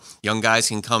schemes so young guys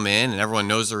can come in and everyone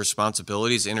knows their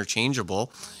responsibilities,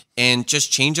 interchangeable, and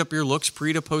just change up your looks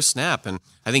pre to post snap. And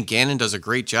I think Gannon does a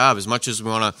great job. As much as we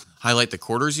want to highlight the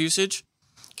quarters usage,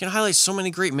 can highlight so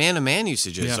many great man-to-man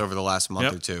usages over the last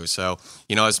month or two. So,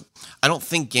 I don't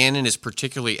think Gannon is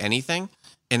particularly anything.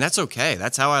 And that's okay.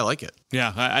 That's how I like it.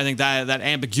 Yeah, I think that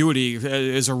ambiguity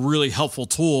is a really helpful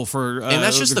tool for and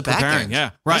that's just the back end. Yeah,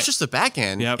 right. That's just the back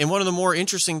end. Yep. And one of the more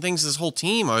interesting things of this whole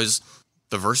team was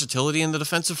the versatility in the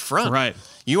defensive front. Right.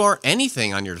 You are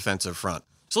anything on your defensive front.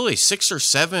 It's literally 6 or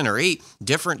 7 or 8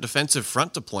 different defensive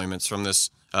front deployments from this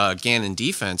Gannon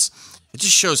defense. It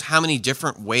just shows how many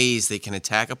different ways they can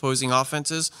attack opposing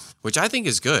offenses, which I think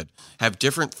is good. Have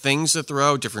different things to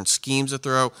throw, different schemes to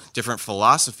throw, different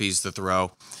philosophies to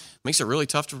throw. Makes it really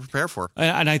tough to prepare for.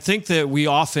 And I think that we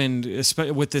often,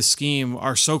 with this scheme,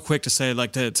 are so quick to say,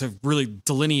 like, to really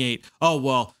delineate, oh,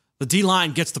 well, the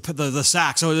D-line gets the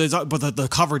sack, but the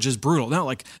coverage is brutal. No,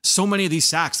 like so many of these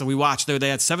sacks that we watched, they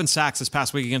had 7 sacks this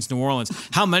past week against New Orleans.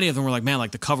 How many of them were like, man, like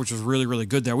the coverage was really, really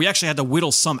good there. We actually had to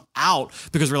whittle some out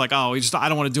because we're like, I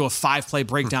don't want to do a 5-play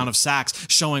breakdown of sacks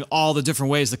showing all the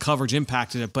different ways the coverage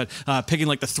impacted it. But picking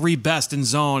like the 3 best in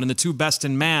zone and the 2 best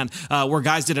in man, where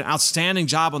guys did an outstanding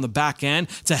job on the back end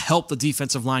to help the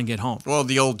defensive line get home. Well,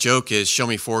 the old joke is show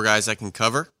me 4 guys that can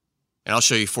cover, and I'll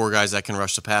show you 4 guys that can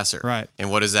rush the passer. Right.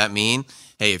 And what does that mean?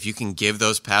 Hey, if you can give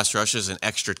those pass rushes an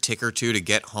extra tick or 2 to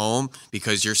get home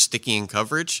because you're sticky in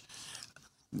coverage,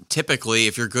 typically,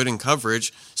 if you're good in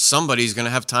coverage, somebody's going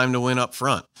to have time to win up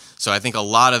front. So I think a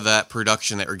lot of that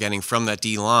production that we're getting from that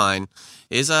D-line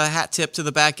is a hat tip to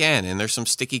the back end. And there's some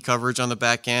sticky coverage on the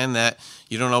back end that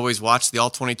you don't always watch the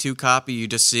all-22 copy. You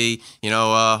just see,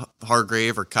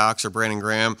 Hargrave or Cox or Brandon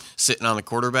Graham sitting on the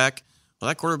quarterback. Well,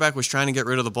 that quarterback was trying to get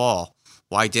rid of the ball.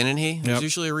 Why didn't he? There's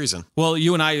usually a reason. Well,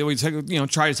 you and I,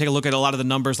 try to take a look at a lot of the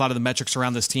numbers, a lot of the metrics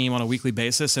around this team on a weekly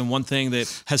basis. And one thing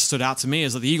that has stood out to me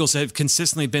is that the Eagles have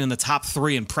consistently been in the top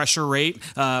 3 in pressure rate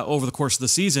over the course of the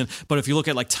season. But if you look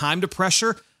at like time to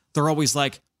pressure, they're always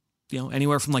like,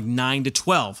 anywhere from like 9 to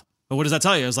 12. But what does that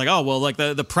tell you? It's like,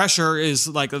 the pressure is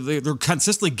like they're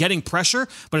consistently getting pressure,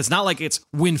 but it's not like it's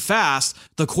win fast.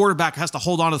 The quarterback has to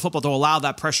hold on to the football to allow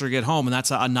that pressure to get home, and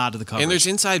that's a nod to the coverage. And there's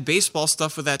inside baseball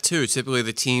stuff with that too. Typically,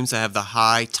 the teams that have the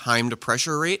high time to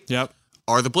pressure rate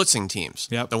are the blitzing teams.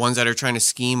 The ones that are trying to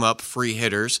scheme up free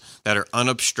hitters that are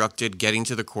unobstructed, getting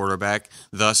to the quarterback,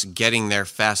 thus getting there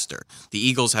faster. The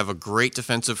Eagles have a great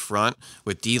defensive front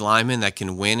with D linemen that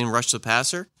can win and rush the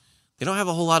passer. They don't have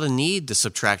a whole lot of need to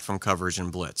subtract from coverage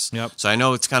and blitz. So I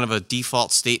know it's kind of a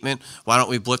default statement. Why don't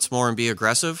we blitz more and be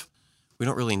aggressive? We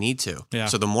don't really need to.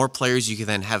 So the more players you can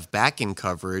then have back in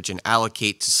coverage and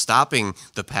allocate to stopping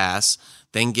the pass,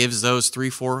 then gives those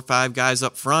 3, 4, 5 guys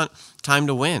up front time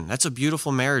to win. That's a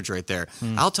beautiful marriage right there.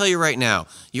 I'll tell you right now,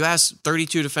 you ask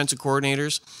 32 defensive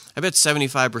coordinators, I bet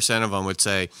 75% of them would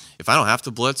say, if I don't have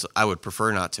to blitz, I would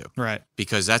prefer not to. Right.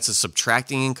 Because that's a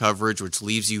subtracting in coverage, which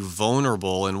leaves you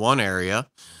vulnerable in one area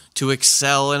to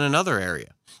excel in another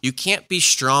area. You can't be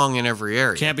strong in every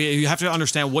area. You have to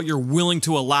understand what you're willing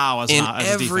to allow as a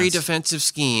every defensive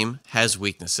scheme has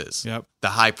weaknesses. The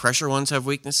high pressure ones have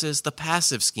weaknesses. The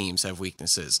passive schemes have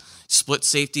weaknesses. Split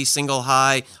safety, single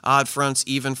high, odd fronts,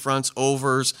 even fronts,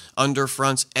 overs, under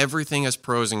fronts, everything has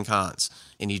pros and cons.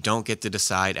 And you don't get to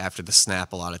decide after the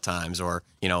snap a lot of times or,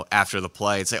 after the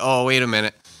play and say, oh, wait a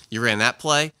minute, you ran that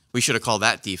play? We should have called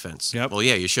that defense. Well,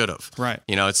 yeah, you should have. Right.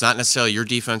 It's not necessarily your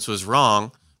defense was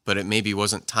wrong, but it maybe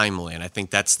wasn't timely. And I think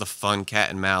that's the fun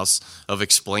cat and mouse of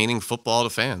explaining football to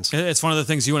fans. It's one of the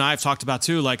things you and I have talked about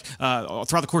too, like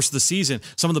throughout the course of the season,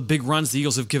 some of the big runs the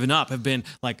Eagles have given up have been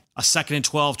like a 2nd and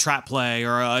 12 trap play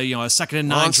or a 2nd and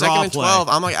 9 draw play. On 2nd and 12,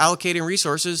 I'm like allocating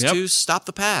resources to stop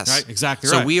the pass. Right, exactly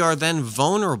so we are then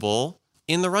vulnerable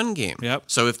in the run game.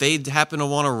 So if they happen to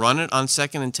want to run it on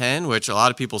 2nd and 10, which a lot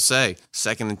of people say,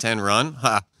 2nd and 10 run,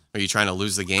 are you trying to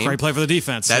lose the game? Great play for the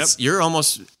defense. You're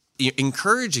almost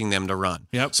encouraging them to run.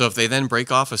 So if they then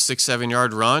break off a 6-7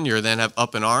 yard run, you're then have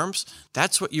up in arms.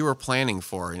 That's what you were planning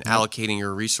for and allocating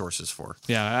your resources for.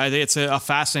 Yeah, it's a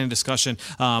fascinating discussion,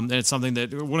 and it's something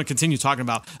that we're going to continue talking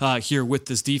about here with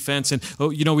this defense. And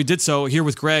we did so here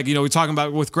with Greg. We're talking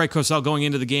about with Greg Cosell going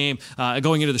into the game,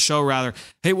 going into the show rather.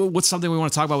 Hey, what's something we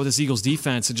want to talk about with this Eagles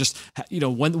defense? And just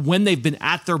when they've been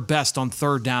at their best on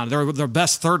 3rd down, they're their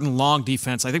best 3rd and long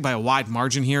defense, I think by a wide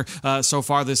margin here so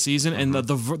far this season. And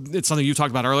it's something you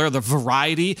talked about earlier. The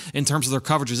variety in terms of their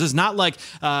coverages is not like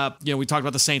we talked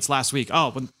about the Saints last week.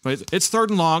 But it's 3rd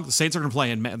and long. The Saints are going to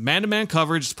play in man-to-man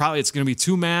coverage. It's going to be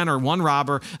 2-man or 1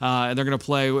 robber, and they're going to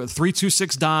play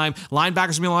 3-2-6 dime. Linebackers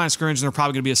going to be a line of scrimmage, and they're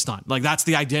probably going to be a stunt. Like that's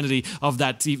the identity of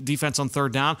that defense on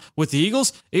 3rd down. With the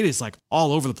Eagles, it is like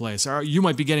all over the place. You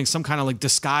might be getting some kind of like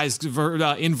disguised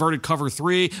inverted cover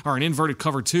 3 or an inverted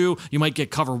cover 2. You might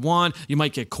get cover 1. You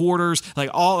might get quarters.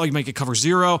 You might get cover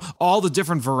 0. All the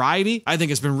different variety. I think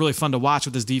it's been really fun to watch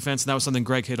with this defense, and that was something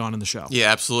Greg hit on in the show.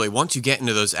 Yeah, absolutely. Once you get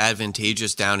into those advantageous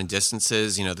down and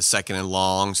distances, the 2nd and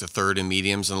longs, the 3rd and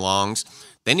mediums and longs,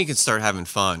 then you can start having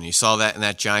fun. You saw that in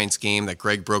that Giants game that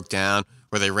Greg broke down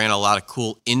where they ran a lot of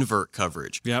cool invert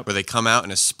coverage, where they come out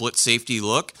in a split safety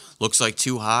look, looks like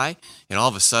too high, and all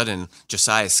of a sudden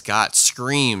Josiah Scott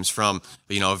screams from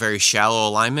a very shallow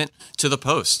alignment to the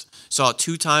post. Saw it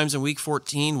 2 times in Week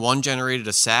 14. One generated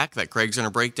a sack that Greg's going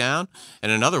to break down,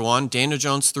 and another one, Daniel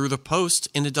Jones threw the post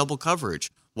into double coverage.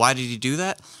 Why did he do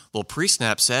that? Well,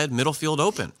 pre-snap said middle field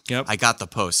open. Yep. I got the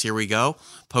post. Here we go.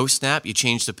 Post-snap, you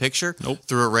change the picture,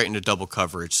 threw it right into double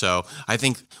coverage. So I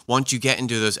think once you get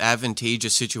into those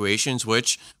advantageous situations,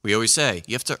 which we always say,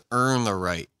 you have to earn the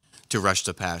right to rush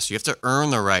the pass. You have to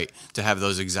earn the right to have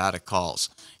those exotic calls.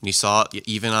 And you saw it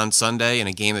even on Sunday in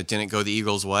a game that didn't go the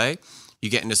Eagles' way. You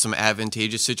get into some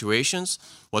advantageous situations.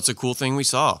 What's a cool thing we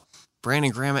saw?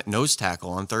 Brandon Graham at nose tackle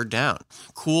on third down.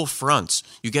 Cool fronts.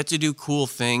 You get to do cool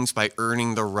things by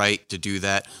earning the right to do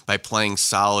that, by playing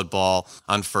solid ball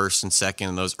on first and second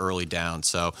in those early downs.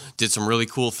 So did some really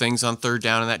cool things on third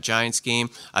down in that Giants game.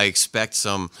 I expect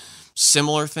some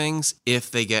similar things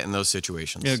if they get in those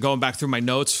situations. Yeah, going back through my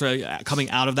notes coming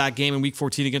out of that game in Week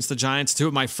 14 against the Giants,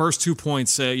 my first 2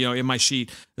 points, in my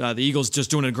sheet, the Eagles just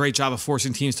doing a great job of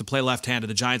forcing teams to play left-handed.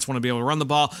 The Giants want to be able to run the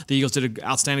ball. The Eagles did an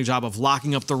outstanding job of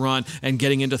locking up the run and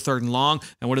getting into third and long.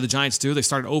 And what did the Giants do? They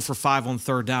started 0 for 5 on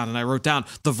third down. And I wrote down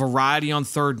the variety on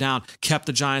third down kept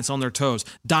the Giants on their toes.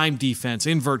 Dime defense,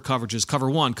 invert coverages, cover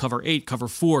 1, cover 8, cover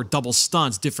 4, double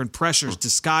stunts, different pressures,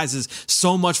 disguises,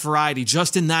 so much variety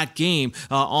just in that game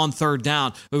on third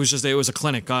down. It was a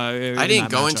clinic. I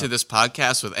didn't go into this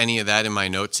podcast with any of that in my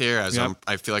notes here, as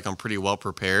I feel like I'm pretty well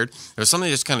prepared. There was something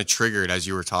that just kind of triggered as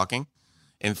you were talking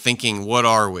and thinking, what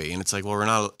are we? And it's like, well, we're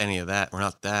not any of that. We're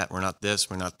not that. We're not this.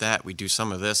 We're not that. We do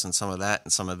some of this and some of that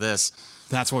and some of this.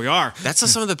 That's what we are. That's how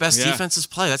some of the best defenses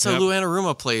play. That's how Lou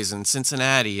Anarumo plays in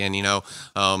Cincinnati and,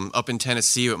 up in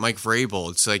Tennessee with Mike Vrabel.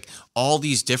 It's like all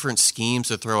these different schemes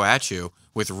to throw at you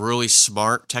with really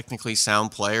smart, technically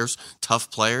sound players, tough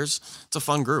players. It's a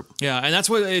fun group. Yeah, and that's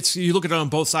what you look at it on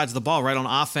both sides of the ball, right? On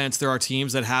offense, there are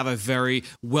teams that have a very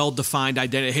well-defined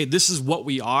identity. Hey, this is what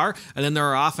we are. And then there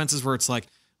are offenses where it's like,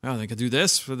 oh, they could do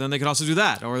this, but then they could also do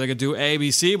that. Or they could do A,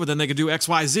 B, C, but then they could do X,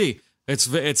 Y, Z.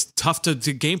 It's tough to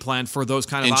game plan for those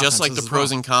kind of offenses. And just like the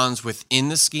pros and cons within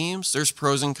the schemes, there's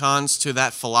pros and cons to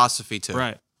that philosophy too.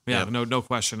 Right. Yeah, no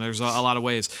question. There's a lot of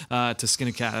ways to skin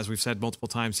a cat, as we've said multiple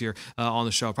times here on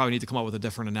the show. Probably need to come up with a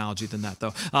different analogy than that,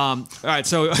 though. All right,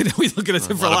 so we look at it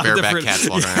for a lot of different cats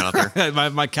walking around out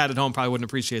there. my cat at home probably wouldn't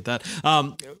appreciate that.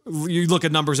 You look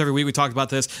at numbers every week. We talked about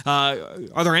this.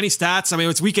 Are there any stats? I mean,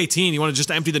 it's week 18. You want to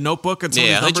just empty the notebook and some of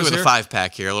these numbers with a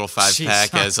 5-pack here, a little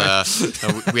 5-pack.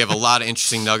 As we have a lot of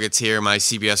interesting nuggets here. My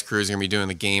CBS crew is going to be doing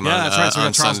the game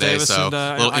on Sunday, so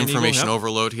a little information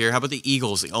overload here. How about the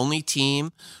Eagles? The only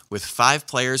team with 5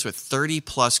 players with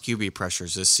 30-plus QB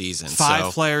pressures this season.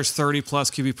 5 players,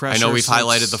 30-plus QB pressures. I know we've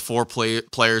highlighted the 4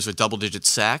 players with double-digit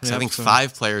sacks. Yep, I think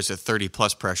 5 players with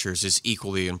 30-plus pressures is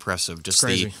equally impressive, just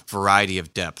the variety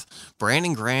of depth.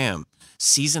 Brandon Graham,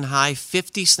 season-high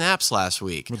 50 snaps last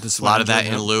week. A lot of that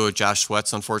in lieu of Josh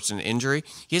Sweat's unfortunate injury.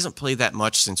 He hasn't played that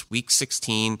much since Week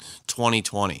 16,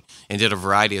 2020, and did a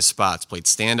variety of spots. Played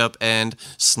stand-up end,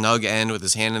 snug end with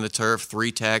his hand in the turf,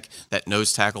 3-tech, that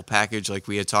nose tackle package like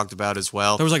we had talked about as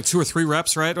well. There was like 2 or 3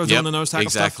 reps, right? Doing the nose tackle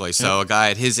exactly. stuff? So a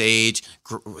guy at his age,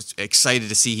 was excited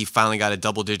to see he finally got a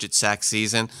double-digit sack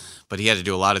season, but he had to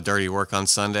do a lot of dirty work on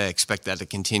Sunday. I expect that to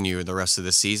continue the rest of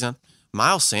the season.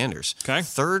 Miles Sanders,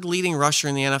 3rd leading rusher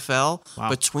in the NFL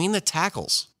between the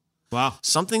tackles. Wow.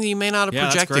 Something that you may not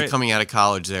have projected coming out of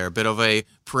college there. A bit of a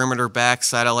perimeter back,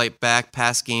 satellite back,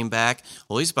 pass game back.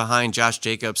 Well, he's behind Josh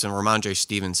Jacobs and Ramondre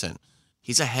Stevenson.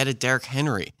 He's ahead of Derrick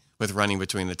Henry with running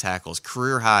between the tackles.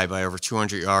 Career high by over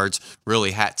 200 yards.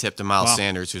 Really hat tip to Miles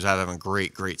Sanders, who's having a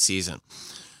great season.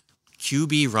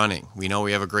 QB running. We know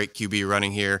we have a great QB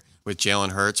running here with Jalen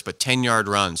Hurts, but 10-yard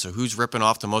runs. So who's ripping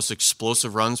off the most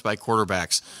explosive runs by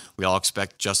quarterbacks? We all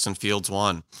expect Justin Fields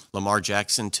 1, Lamar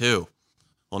Jackson 2.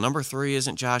 Well, number 3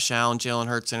 isn't Josh Allen, Jalen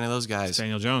Hurts, any of those guys. It's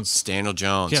Daniel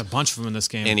Jones. Yeah, a bunch of them in this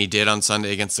game. And he did on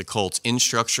Sunday against the Colts. In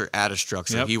structure, out of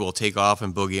structure. Yep. He will take off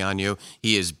and boogie on you.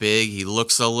 He is big. He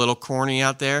looks a little corny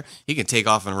out there. He can take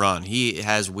off and run. He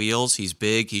has wheels. He's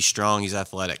big. He's strong. He's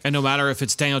athletic. And no matter if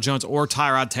it's Daniel Jones or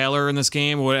Tyrod Taylor in this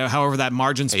game, however that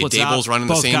margin splits out. Dable's running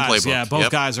the same playbook. Yeah, both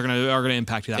guys are gonna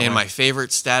impact you that way. And my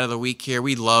favorite stat of the week here,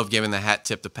 we love giving the hat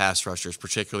tip to pass rushers,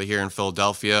 particularly here in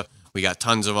Philadelphia. We got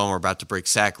tons of them. We're about to break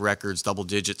sack records,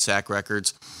 double-digit sack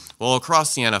records. Well,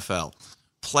 across the NFL,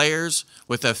 players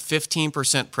with a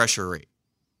 15% pressure rate.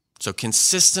 So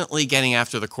consistently getting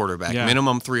after the quarterback,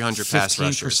 minimum 300 pass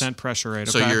rushers. 15% pressure rate.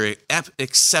 So you're an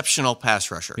exceptional pass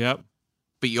rusher. Yep.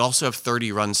 But you also have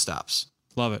 30 run stops.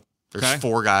 Love it. There's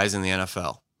 4 guys in the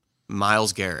NFL.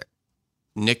 Myles Garrett,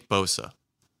 Nick Bosa,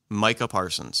 Micah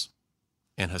Parsons,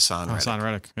 and Hassan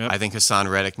Reddick. Yep. I think Hassan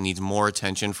Reddick needs more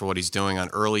attention for what he's doing on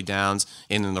early downs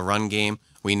and in the run game.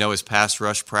 We know his pass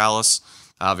rush prowess.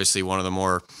 Obviously, one of the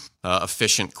more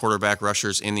efficient quarterback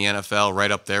rushers in the NFL,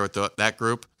 right up there with that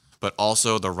group. But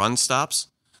also the run stops.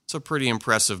 It's a pretty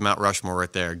impressive Mount Rushmore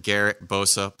right there. Garrett,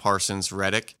 Bosa, Parsons,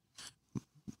 Reddick.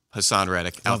 Hassan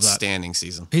Reddick, outstanding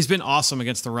season. He's been awesome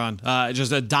against the run.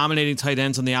 Just dominating tight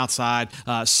ends on the outside.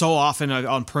 So often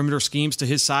on perimeter schemes to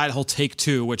his side, he'll take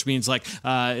two, which means like,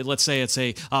 let's say it's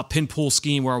a pin pull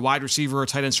scheme where a wide receiver or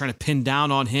tight end's trying to pin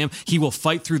down on him. He will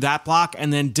fight through that block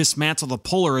and then dismantle the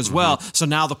puller as well. So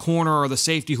now the corner or the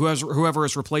safety, whoever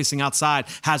is replacing outside,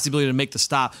 has the ability to make the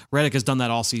stop. Reddick has done that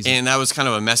all season. And that was kind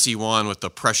of a messy one with the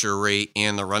pressure rate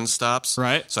and the run stops.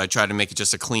 Right. So I tried to make it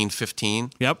just a clean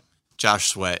 15. Yep. Josh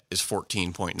Sweat is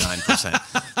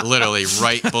 14.9%, literally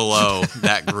right below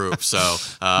that group. So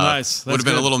nice. Would have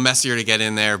been a little messier to get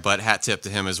in there, but hat tip to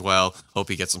him as well. Hope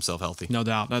he gets himself healthy. No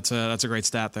doubt. That's a great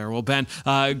stat there. Well, Ben,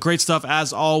 great stuff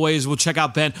as always. We'll check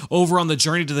out Ben over on the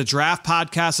Journey to the Draft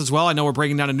podcast as well. I know we're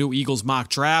breaking down a new Eagles mock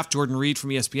draft. Jordan Reed from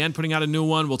ESPN putting out a new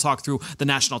one. We'll talk through the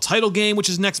national title game, which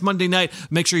is next Monday night.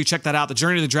 Make sure you check that out, the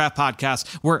Journey to the Draft podcast,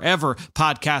 wherever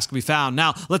podcasts can be found.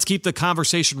 Now, let's keep the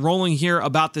conversation rolling here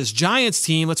about this Giants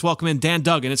team. Let's welcome in Dan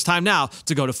Duggan. It's time now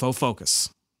to go to Faux Focus.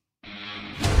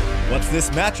 What's this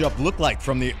matchup look like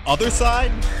from the other side?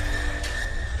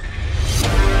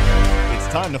 It's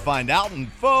time to find out in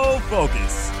Faux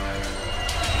Focus.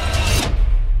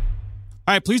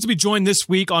 All right, pleased to be joined this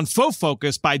week on Faux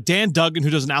Focus by Dan Duggan, who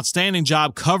does an outstanding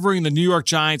job covering the New York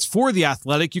Giants for The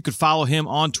Athletic. You can follow him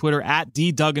on Twitter at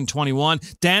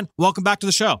 @DDuggan21. Dan, welcome back to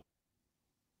the show.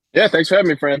 Yeah, thanks for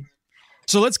having me, friend.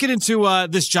 So let's get into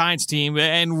this Giants team,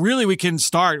 and really we can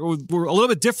start a little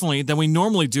bit differently than we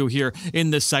normally do here in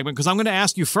this segment, because I'm going to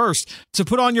ask you first to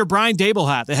put on your Brian Daboll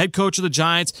hat, the head coach of the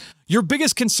Giants. Your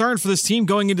biggest concern for this team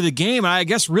going into the game, and I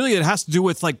guess really it has to do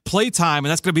with like play time,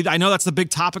 and that's going to be, I know that's the big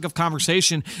topic of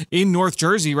conversation in North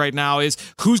Jersey right now, is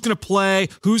who's going to play,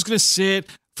 who's going to sit.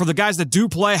 For the guys that do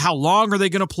play, how long are they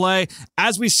going to play?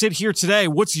 As we sit here today,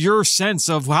 what's your sense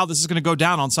of how this is going to go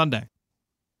down on Sunday?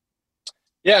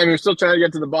 Yeah, I mean, we're still trying to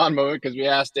get to the bottom of it because we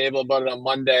asked Daboll about it on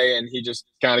Monday, and he just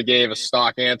kind of gave a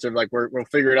stock answer of like, we'll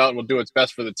figure it out and we'll do what's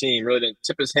best for the team. Really didn't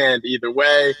tip his hand either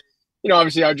way. You know,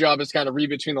 obviously our job is to kind of read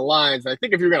between the lines. And I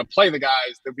think if you're going to play the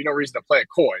guys, there'd be no reason to play at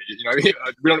Coy. You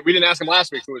know, we didn't ask him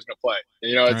last week who was going to play.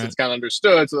 You know, it's kind of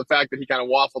understood. So the fact that he kind of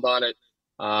waffled on it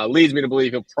leads me to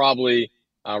believe he'll probably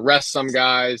rest some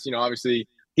guys. You know, obviously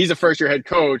he's a first-year head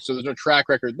coach, so there's no track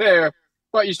record there.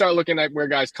 But you start looking at where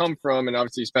guys come from, and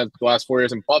obviously he spent the last 4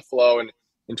 years in Buffalo. And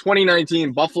in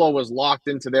 2019, Buffalo was locked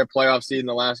into their playoff seed in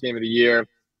the last game of the year,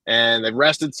 and they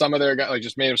rested some of their guys, like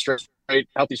just made them straight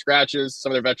healthy scratches,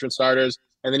 some of their veteran starters,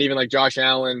 and then even like Josh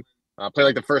Allen play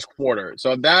like the first quarter.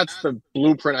 So that's the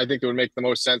blueprint I think that would make the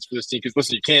most sense for this team. Because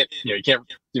listen, you can't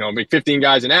make 15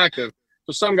 guys inactive.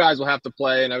 So some guys will have to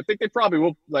play, and I would think they probably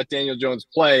will let Daniel Jones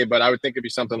play, but I would think it'd be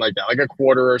something like that, like a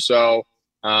quarter or so.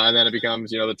 And then it becomes,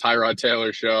 the Tyrod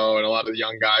Taylor show, and a lot of the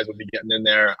young guys will be getting in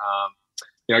there.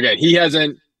 Again, he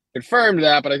hasn't confirmed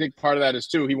that, but I think part of that is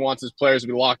too, he wants his players to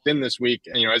be locked in this week,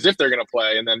 and, as if they're going to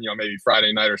play. And then, maybe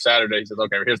Friday night or Saturday, he says,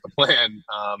 okay, here's the plan.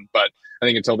 But I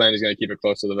think until then, he's going to keep it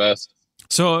close to the vest.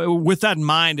 So with that in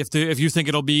mind, if you think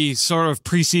it'll be sort of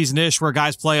preseason-ish where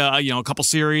guys play a couple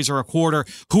series or a quarter,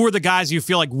 who are the guys you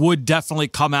feel like would definitely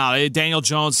come out? Daniel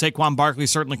Jones, Saquon Barkley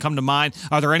certainly come to mind.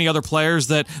 Are there any other players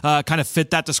that kind of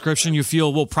fit that description you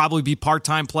feel will probably be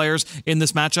part-time players in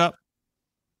this matchup?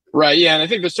 Right, yeah, and I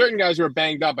think there's certain guys who are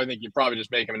banged up. I think you probably just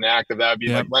make him inactive. That would be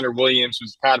like Leonard Williams,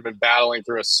 who's kind of been battling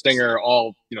through a stinger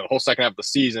all, the whole second half of the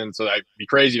season. So that'd be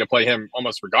crazy to play him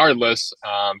almost regardless,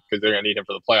 because they're going to need him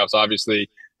for the playoffs, obviously.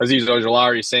 Azeez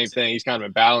Ojulari, same thing. He's kind of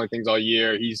been battling things all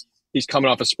year. He's coming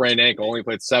off a sprained ankle, only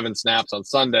played 7 snaps on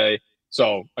Sunday.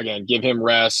 So, again, give him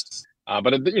rest.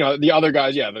 But, the other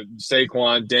guys, the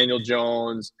Saquon, Daniel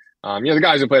Jones, the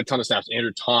guys who play a ton of snaps,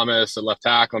 Andrew Thomas, the left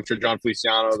tackle, I'm sure John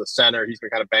Feliciano, the center, he's been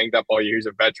kind of banged up all year. He's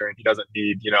a veteran. He doesn't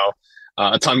need,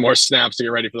 a ton more snaps to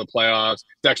get ready for the playoffs.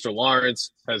 Dexter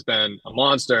Lawrence has been a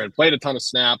monster and played a ton of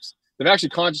snaps. They've actually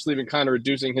consciously been kind of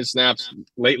reducing his snaps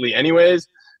lately anyways.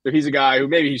 So he's a guy who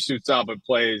maybe he suits up but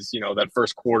plays, that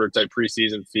first quarter type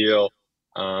preseason feel.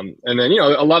 And then,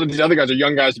 a lot of these other guys are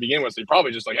young guys to begin with. So you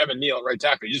probably just like Evan Neal at right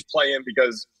tackle. You just play him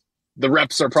because the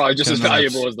reps are probably just as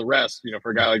valuable as the rest,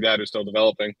 for a guy like that who's still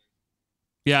developing.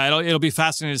 Yeah, it'll be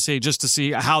fascinating to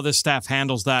see how this staff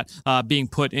handles that being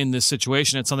put in this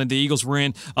situation. It's something the Eagles were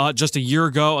in just a year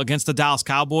ago against the Dallas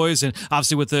Cowboys, and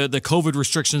obviously with the COVID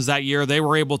restrictions that year, they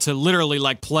were able to literally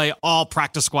play all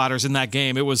practice squatters in that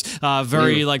game. It was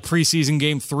very preseason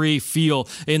game 3 feel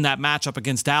in that matchup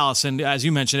against Dallas. And as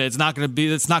you mentioned, it's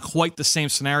not quite the same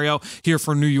scenario here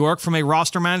for New York from a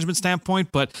roster management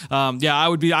standpoint. But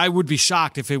I would be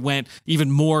shocked if it went even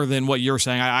more than what you're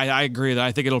saying. I agree that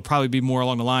I think it'll probably be more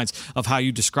along the lines of how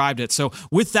you described it. So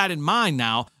with that in mind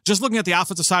now, just looking at the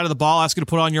offensive side of the ball, ask you to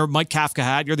put on your Mike Kafka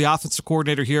hat. You're the offensive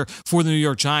coordinator here for the New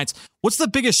York Giants. What's the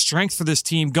biggest strength for this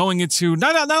team going into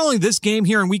not only this game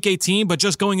here in Week 18, but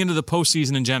just going into the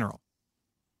postseason in general?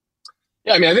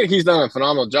 Yeah, I mean, I think he's done a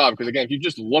phenomenal job because, again, if you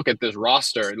just look at this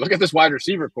roster, look at this wide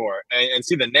receiver core and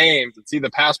see the names and see the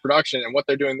past production and what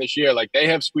they're doing this year, like they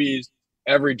have squeezed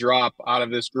every drop out of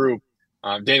this group.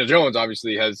 Daniel Jones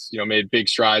obviously has, made big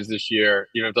strides this year.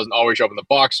 Even if it doesn't always show up in the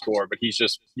box score, but he's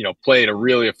just, played a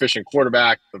really efficient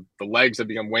quarterback. The legs have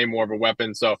become way more of a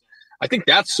weapon. So I think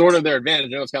that's sort of their advantage.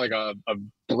 It's kind of like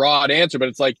a broad answer, but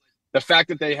it's like the fact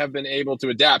that they have been able to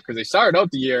adapt because they started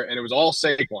out the year and it was all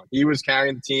Saquon. He was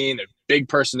carrying the team, big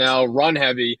personnel, run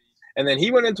heavy. And then he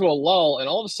went into a lull, and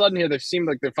all of a sudden here, they seemed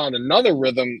like they found another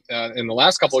rhythm in the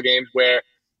last couple of games where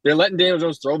they're letting Daniel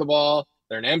Jones throw the ball.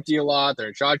 They're in empty a lot. They're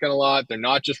in shotgun a lot. They're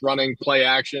not just running play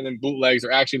action and bootlegs.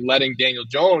 They're actually letting Daniel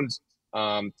Jones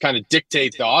kind of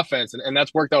dictate the offense. And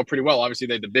that's worked out pretty well. Obviously,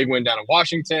 they had the big win down in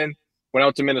Washington, went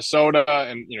out to Minnesota,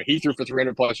 and, he threw for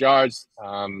 300-plus yards.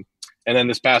 And then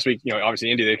this past week, obviously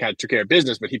Indy, they kind of took care of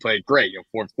business, but he played great,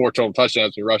 four total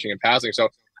touchdowns with rushing and passing. So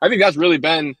I think that's really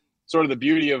been sort of the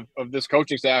beauty of this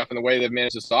coaching staff and the way they've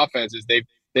managed this offense is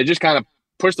they just kind of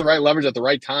push the right leverage at the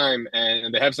right time,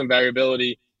 and they have some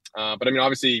variability. But I mean,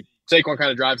 obviously Saquon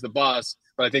kind of drives the bus,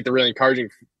 but I think the really encouraging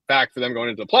fact for them going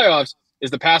into the playoffs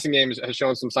is the passing game has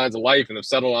shown some signs of life, and they've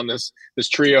settled on this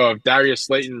trio of Darius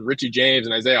Slayton, Richie James,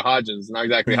 and Isaiah Hodgins. Not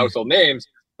exactly household names,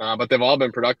 but they've all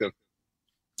been productive.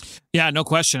 Yeah, no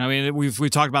question. I mean, we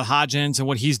talked about Hodgins and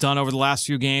what he's done over the last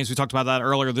few games. We talked about that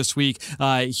earlier this week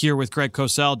here with Greg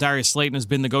Cosell. Darius Slayton has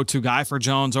been the go-to guy for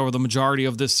Jones over the majority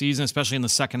of this season, especially in the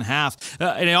second half.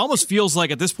 And it almost feels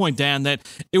like at this point, Dan, that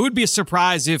it would be a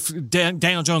surprise if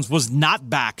Daniel Jones was not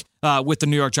back with the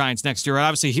New York Giants next year. Right?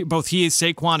 Obviously, both he and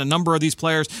Saquon, a number of these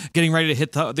players getting ready to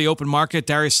hit the open market,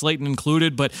 Darius Slayton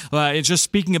included. But it's just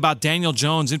speaking about Daniel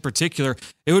Jones in particular,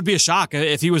 it would be a shock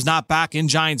if he was not back in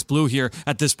Giants blue here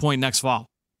at this point next fall.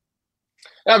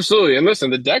 Absolutely. And listen,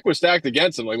 the deck was stacked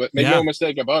against them. Like, make no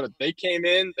mistake about it. They came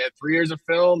in, they had 3 years of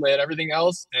film, they had everything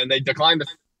else, and they declined the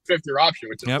fifth-year option,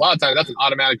 which is a lot of times that's an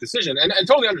automatic decision and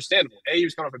totally understandable. A, he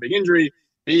was coming off a big injury.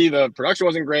 B, the production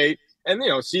wasn't great. And,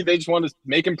 C, they just wanted to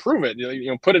make him prove it,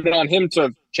 put it on him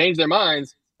to change their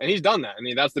minds. And he's done that. I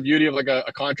mean, that's the beauty of like a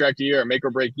contract year, a make or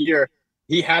break year.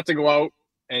 He had to go out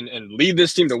and lead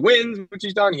this team to win, which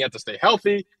he's done. He had to stay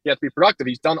healthy. He had to be productive.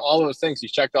 He's done all of those things.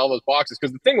 He's checked all those boxes.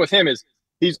 Because the thing with him is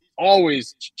he's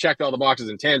always checked all the boxes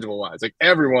intangible wise. Like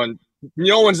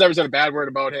no one's ever said a bad word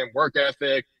about him. Work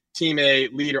ethic,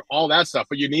 teammate, leader, all that stuff.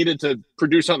 But you needed to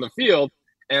produce on the field.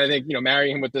 And I think,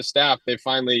 marrying him with this staff, they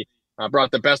finally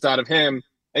brought the best out of him.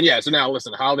 And yeah, so now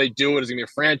listen, how they do it is going to be a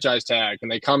franchise tag. Can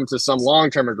they come to some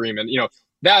long-term agreement?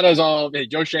 That is all. Hey,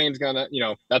 Joe Shane's going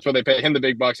to, that's where they pay him the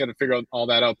big bucks. He had to figure out all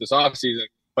that out this offseason.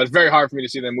 But it's very hard for me to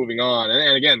see them moving on.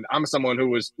 And again, I'm someone who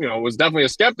was definitely a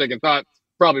skeptic and thought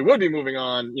probably would be moving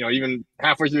on, even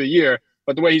halfway through the year.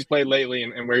 But the way he's played lately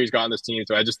and where he's gotten this team,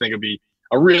 so I just think it'd be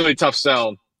a really tough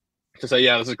sell to say,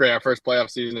 yeah, this is great, our first playoff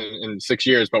season in 6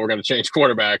 years, but we're going to change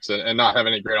quarterbacks and not have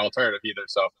any great alternative either.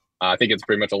 So I think it's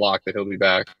pretty much a lock that he'll be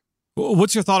back.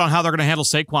 What's your thought on how they're going to handle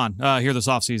Saquon here this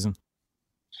offseason?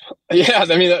 Yeah,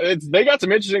 I mean, they got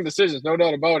some interesting decisions, no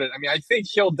doubt about it. I mean, I think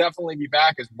he'll definitely be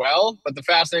back as well. But the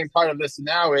fascinating part of this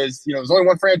now is, there's only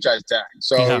one franchise tag.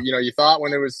 So, you thought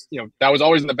when it was, that was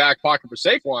always in the back pocket for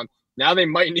Saquon. Now they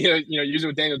might need to, use it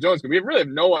with Daniel Jones. Because we really have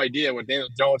no idea what Daniel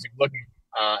Jones is looking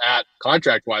at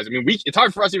contract-wise. I mean, it's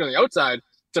hard for us even on the outside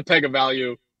to peg a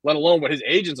value, let alone what his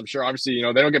agents, I'm sure, obviously,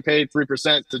 they don't get paid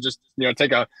 3% to just,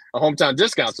 take a hometown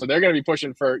discount. So they're going to be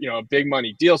pushing for, a big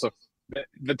money deal. So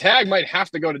the tag might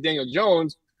have to go to Daniel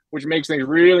Jones, which makes things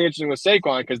really interesting with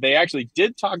Saquon because they actually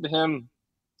did talk to him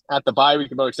at the bye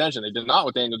week about extension. They did not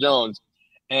with Daniel Jones.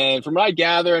 And from what I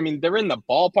gather, I mean, they're in the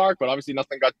ballpark, but obviously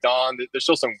nothing got done. There's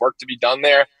still some work to be done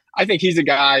there. I think he's a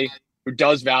guy who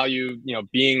does value,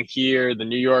 being here, the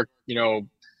New York,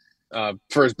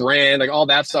 for his brand, like all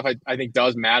that stuff, I think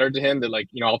does matter to him that, like,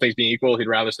 all things being equal, he'd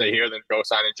rather stay here than go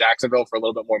sign in Jacksonville for a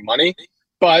little bit more money.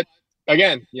 But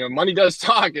again, money does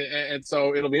talk. And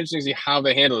so it'll be interesting to see how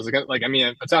they handle this. Like, I mean,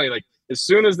 I'm telling you, like, as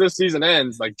soon as this season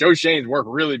ends, like Joe Shane's work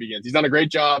really begins. He's done a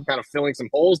great job kind of filling some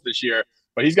holes this year,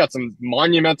 but he's got some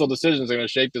monumental decisions that are going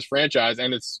to shake this franchise.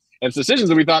 And it's decisions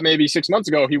that we thought maybe 6 months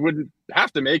ago he wouldn't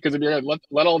have to make because if you're going to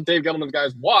let all Dave Gettleman's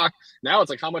guys walk, now it's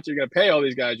like, how much are you going to pay all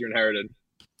these guys you inherited?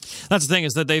 That's the thing,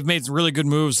 is that they've made really good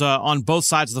moves on both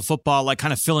sides of the football, like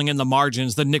kind of filling in the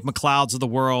margins, the Nick McLeods of the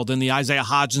world and the Isaiah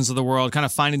Hodgins of the world, kind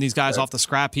of finding these guys off the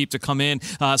scrap heap to come in,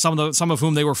 some of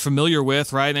whom they were familiar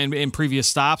with, right, in previous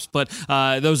stops. But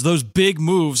those big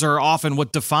moves are often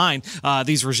what define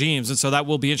these regimes, and so that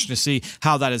will be interesting to see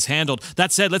how that is handled.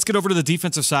 That said, let's get over to the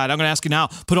defensive side. I'm going to ask you now,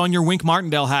 put on your Wink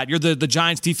Martindale hat. You're the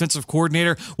Giants defensive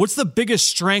coordinator. What's the biggest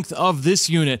strength of this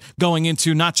unit going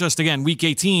into not just, again, Week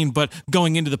 18, but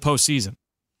going into the postseason?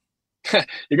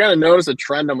 You're going to notice a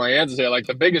trend on my answers here. Like,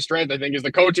 the biggest strength, I think, is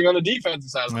the coaching on the defensive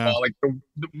side of the ball. Like,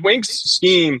 the Wink's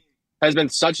scheme has been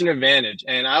such an advantage.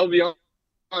 And I'll be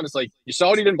honest, like, you saw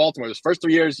what he did in Baltimore. Those first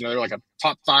 3 years, they're like a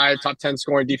top 5, top 10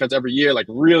 scoring defense every year, like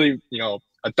really,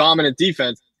 a dominant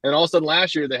defense. And all of a sudden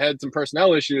last year, they had some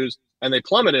personnel issues and they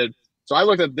plummeted. So I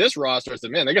looked at this roster and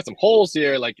said, man, they got some holes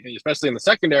here, like, especially in the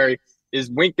secondary. Is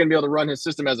Wink going to be able to run his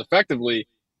system as effectively?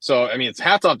 So, I mean, it's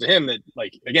hats off to him that,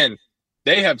 like, again,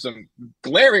 they have some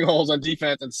glaring holes on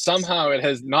defense, and somehow it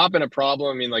has not been a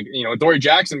problem. I mean, like, Dory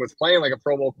Jackson was playing like a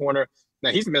Pro Bowl corner.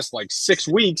 Now he's missed like 6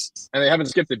 weeks, and they haven't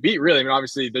skipped a beat, really. I mean,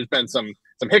 obviously, there's been some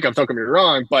hiccups, don't get me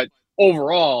wrong, but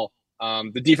overall,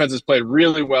 the defense has played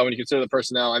really well when you consider the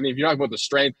personnel. I mean, if you're talking about the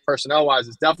strength personnel-wise,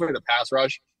 it's definitely the pass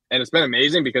rush, and it's been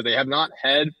amazing because they have not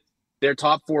had their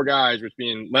top 4 guys, which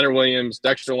being Leonard Williams,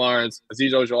 Dexter Lawrence,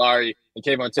 Azeez Ojulari, and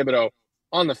Kayvon Thibodeau,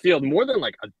 on the field more than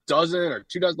like a dozen or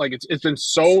 2 dozen. Like, it's been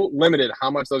so limited how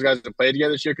much those guys have played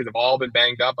together this year because they've all been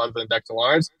banged up other than Dexter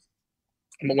Lawrence.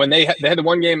 But when they had the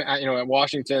one game at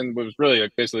Washington, was really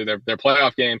like basically their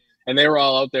playoff game, and they were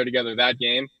all out there together that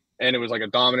game, and it was like a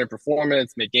dominant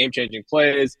performance, make game-changing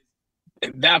plays.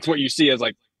 And that's what you see as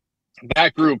like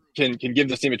that group can give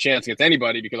this team a chance against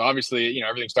anybody, because obviously,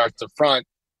 everything starts up front.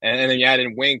 And then you add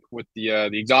in Wink with the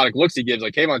exotic looks he gives.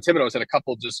 Like, Kayvon Thibodeau's had a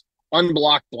couple just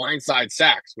unblocked blindside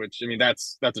sacks, which, I mean,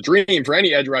 that's a dream for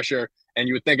any edge rusher. And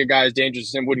you would think a guy as dangerous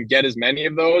as him wouldn't get as many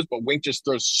of those, but Wink just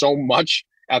throws so much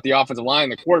at the offensive line,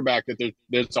 the quarterback, that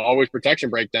there's always protection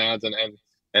breakdowns,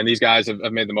 and these guys have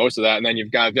made the most of that. And then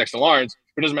you've got Dexter Lawrence,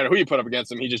 who doesn't matter who you put up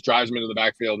against him, he just drives him into the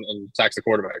backfield and sacks the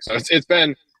quarterback. So it's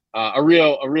been a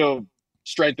real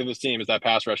strength of this team is that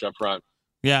pass rush up front.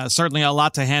 Yeah, certainly a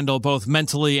lot to handle, both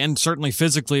mentally and certainly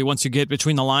physically, once you get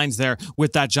between the lines there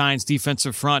with that Giants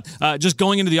defensive front. Just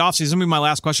going into the offseason, this will be my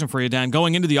last question for you, Dan.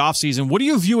 Going into the offseason, what do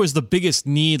you view as the biggest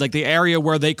need, like the area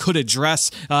where they could address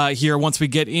here once we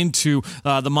get into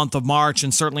the month of March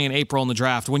and certainly in April in the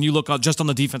draft, when you look just on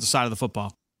the defensive side of the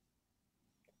football?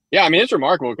 Yeah, I mean, it's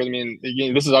remarkable because, I mean,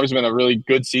 this has obviously been a really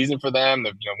good season for them.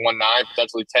 They've won 9,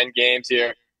 potentially 10 games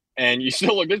here. And you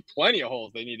still look, there's plenty of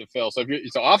holes they need to fill. So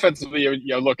offensively,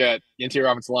 you look at the interior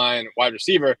offensive line, wide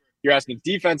receiver. You're asking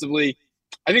defensively.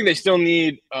 I think they still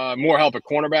need more help at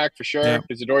cornerback for sure.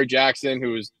 Because Dory Jackson,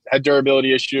 who had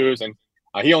durability issues, and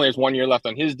he only has 1 year left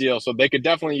on his deal. So they could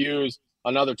definitely use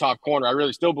another top corner. I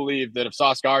really still believe that if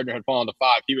Sauce Gardner had fallen to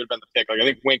 5, he would have been the pick. Like, I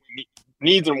think Wink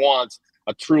needs and wants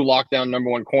a true lockdown number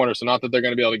 1 corner. So not that they're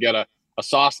going to be able to get a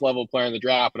Sauce level player in the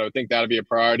draft, but I would think that would be a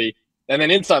priority. And then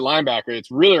inside linebacker,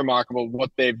 it's really remarkable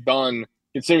what they've done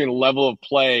considering the level of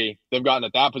play they've gotten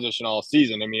at that position all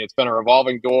season. I mean, it's been a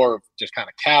revolving door of just kind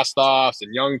of cast-offs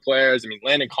and young players. I mean,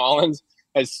 Landon Collins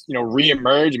has,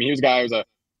 reemerged. I mean, he was a guy who was a,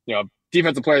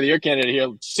 defensive player of the year candidate here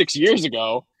 6 years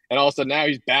ago. And all of a sudden now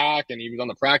he's back and he was on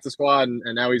the practice squad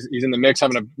and now he's in the mix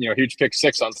having a, huge pick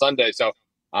 6 on Sunday. So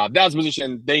that's a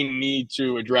position they need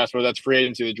to address, whether that's free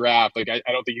agency or the draft. Like, I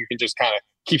don't think you can just kind of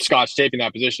keep scotch taping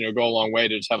that position. It'll go a long way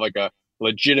to just have like a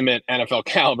legitimate NFL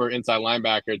caliber inside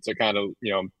linebacker to kind of,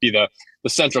 be the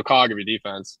central cog of your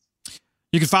defense.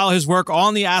 You can follow his work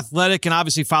on The Athletic and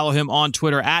obviously follow him on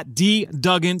Twitter at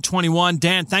 @DDuggan21.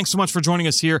 Dan, thanks so much for joining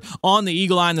us here on the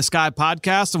Eagle Eye in the Sky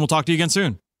podcast, and we'll talk to you again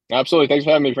soon. Absolutely. Thanks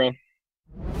for having me, friend.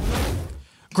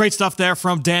 Great stuff there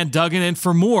from Dan Duggan. And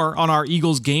for more on our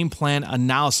Eagles game plan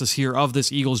analysis here of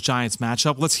this Eagles-Giants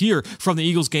matchup, let's hear from the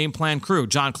Eagles game plan crew.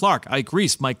 John Clark, Ike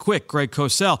Reese, Mike Quick, Greg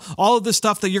Cosell. All of this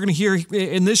stuff that you're going to hear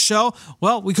in this show,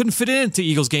 well, we couldn't fit it into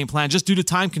Eagles game plan just due to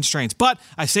time constraints. But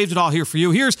I saved it all here for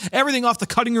you. Here's everything off the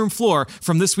cutting room floor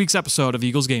from this week's episode of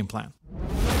Eagles Game Plan.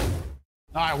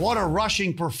 All right, what a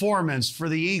rushing performance for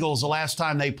the Eagles the last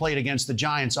time they played against the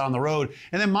Giants on the road.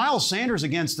 And then Miles Sanders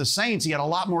against the Saints, he had a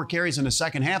lot more carries in the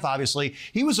second half, obviously.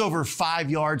 He was over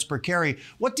 5 yards per carry.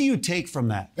 What do you take from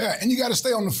that? Yeah, and you got to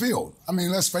stay on the field. I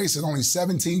mean, let's face it, only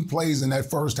 17 plays in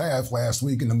that first half last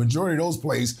week, and the majority of those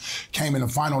plays came in the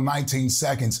final 19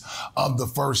 seconds of the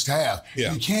first half.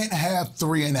 Yeah. You can't have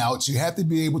 3 and outs. You have to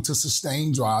be able to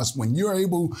sustain drives. When you're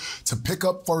able to pick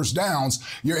up first downs,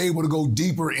 you're able to go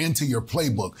deeper into your play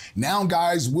playbook. Now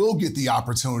guys will get the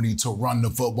opportunity to run the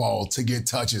football, to get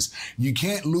touches. You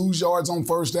can't lose yards on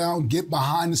first down, get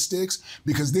behind the sticks,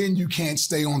 because then you can't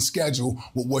stay on schedule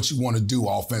with what you want to do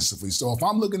offensively. So if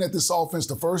I'm looking at this offense,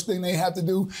 the first thing they have to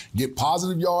do, get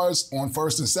positive yards on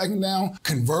first and second down,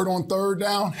 convert on third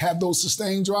down, have those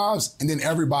sustained drives, and then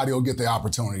everybody will get the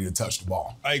opportunity to touch the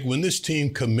ball. Ike, when this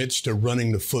team commits to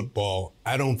running the football,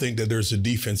 I don't think that there's a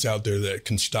defense out there that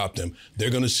can stop them.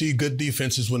 They're going to see good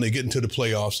defenses when they get into the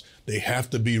playoffs. They have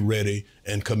to be ready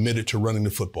and committed to running the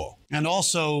football. And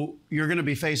also, you're going to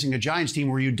be facing a Giants team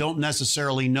where you don't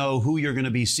necessarily know who you're going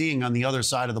to be seeing on the other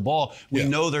side of the ball. We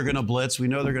know they're going to blitz. We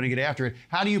know they're going to get after it.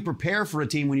 How do you prepare for a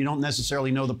team when you don't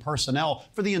necessarily know the personnel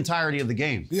for the entirety of the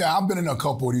game? Yeah, I've been in a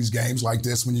couple of these games like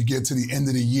this when you get to the end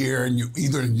of the year and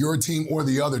either your team or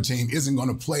the other team isn't going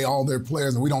to play all their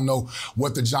players, and we don't know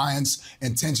what the Giants'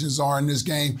 intentions are in this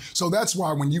game. So that's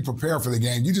why when you prepare for the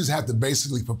game, you just have to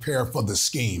basically prepare for the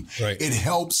scheme. Right. It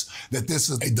helps that this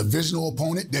is a divisional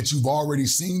opponent that you've already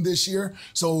seen this year.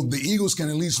 So the Eagles can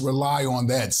at least rely on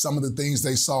that, some of the things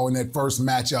they saw in that first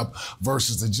matchup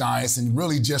versus the Giants, and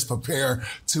really just prepare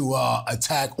to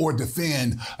attack or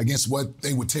defend against what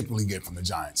they would typically get from the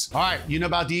Giants. All right, you know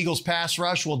about the Eagles' pass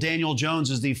rush? Well, Daniel Jones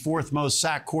is the fourth most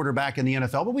sacked quarterback in the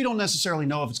NFL, but we don't necessarily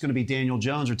know if it's going to be Daniel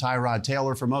Jones or Tyrod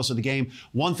Taylor for most of the game.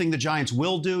 One thing the Giants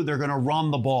will do, they're going to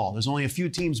run the ball. There's only a few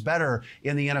teams better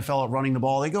in the NFL at running the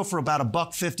ball. They go for about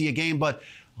 $150 a game, but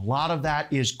a lot of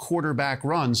that is quarterback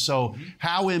runs. So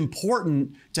how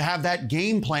important to have that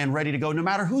game plan ready to go no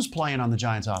matter who's playing on the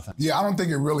Giants offense? Yeah, I don't think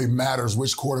it really matters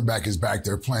which quarterback is back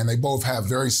there playing. They both have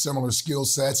very similar skill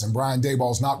sets, and Brian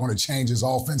Daboll's not going to change his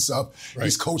offense up. Right.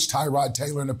 He's coached Tyrod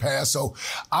Taylor in the past. So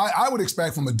I would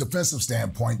expect from a defensive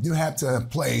standpoint, you have to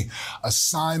play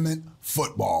assignment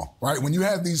football, right? When you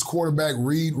have these quarterback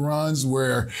read runs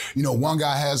where, one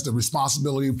guy has the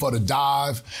responsibility for the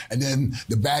dive and then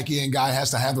the back end guy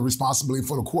has to have the responsibility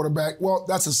for the quarterback, well,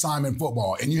 that's assignment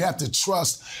football. And you have to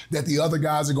trust that the other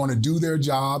guys are going to do their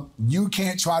job. You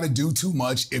can't try to do too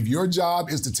much. If your job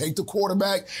is to take the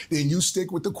quarterback, then you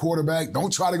stick with the quarterback.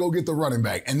 Don't try to go get the running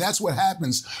back. And that's what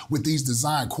happens with these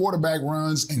design quarterback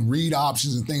runs and read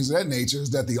options and things of that nature,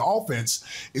 is that the offense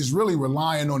is really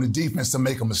relying on the defense to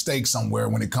make a mistake somewhere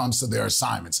when it comes to their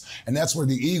assignments. And that's where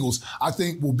the Eagles, I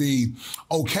think, will be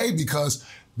okay because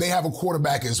they have a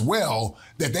quarterback as well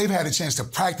that they've had a chance to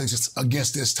practice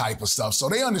against this type of stuff. So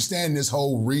they understand this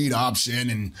whole read option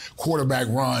and quarterback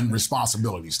run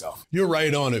responsibility stuff. You're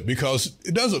right on it, because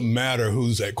it doesn't matter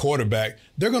who's at quarterback.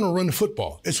 They're going to run the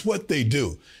football. It's what they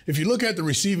do. If you look at the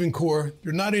receiving core,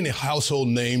 there are not any household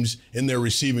names in their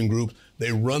receiving group.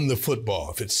 They run the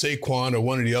football. If it's Saquon or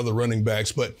one of the other running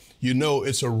backs, but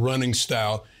it's a running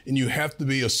style, and you have to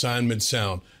be assignment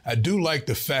sound. I do like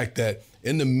the fact that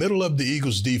in the middle of the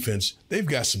Eagles defense, they've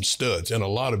got some studs and a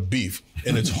lot of beef.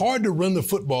 And it's hard to run the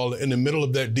football in the middle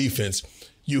of that defense.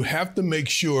 You have to make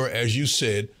sure, as you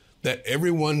said, that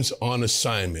everyone's on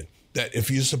assignment. That if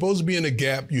you're supposed to be in a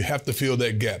gap, you have to fill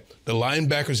that gap. The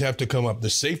linebackers have to come up. The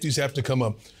safeties have to come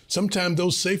up. Sometimes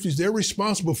those safeties, they're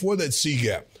responsible for that C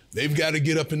gap. They've got to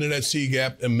get up into that C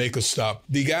gap and make a stop.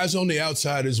 The guys on the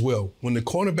outside as well. When the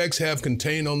cornerbacks have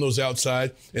contained on those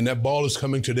outside and that ball is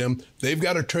coming to them, they've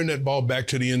got to turn that ball back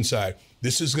to the inside.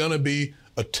 This is going to be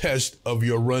a test of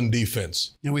your run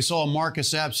defense. And we saw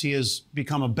Marcus Epps. He has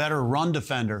become a better run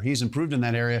defender. He's improved in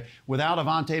that area. Without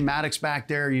Avonte Maddox back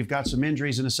there, you've got some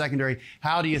injuries in the secondary.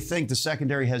 How do you think the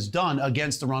secondary has done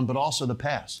against the run, but also the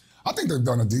pass? I think they've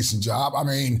done a decent job. I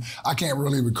mean, I can't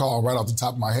really recall right off the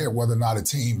top of my head whether or not a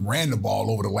team ran the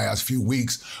ball over the last few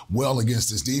weeks well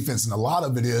against this defense. And a lot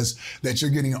of it is that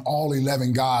you're getting all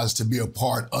 11 guys to be a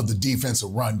part of the defensive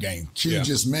run game. Q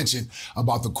just mentioned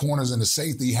about the corners and the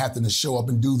safety having to show up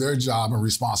and do their job and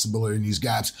responsibility in these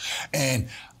gaps. And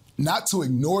not to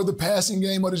ignore the passing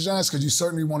game of the Giants, because you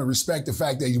certainly want to respect the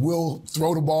fact that you will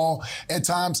throw the ball at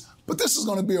times, but this is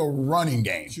going to be a running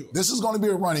game. Sure. This is going to be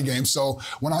a running game. So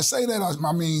when I say that,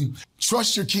 I mean,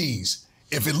 trust your keys.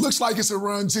 If it looks like it's a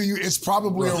run to you, it's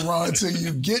probably a run to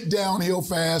you. Get downhill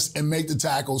fast and make the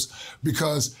tackles,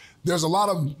 because there's a lot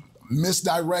of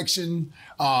misdirection,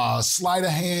 sleight of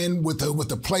hand with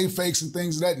the play fakes and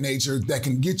things of that nature that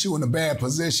can get you in a bad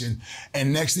position.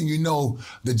 And next thing you know,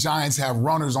 the Giants have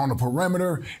runners on the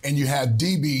perimeter and you have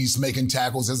DBs making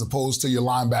tackles as opposed to your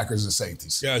linebackers and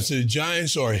safeties. Yeah, so the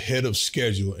Giants are ahead of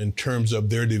schedule in terms of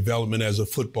their development as a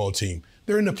football team.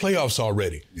 They're in the playoffs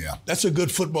already. Yeah. That's a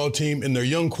good football team, and their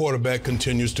young quarterback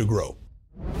continues to grow.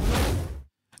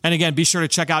 And again, be sure to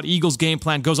check out Eagles Game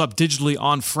Plan. Goes up digitally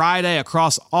on Friday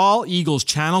across all Eagles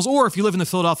channels. Or if you live in the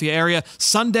Philadelphia area,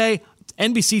 Sunday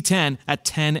NBC 10 at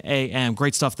 10 a.m.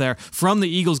 Great stuff there from the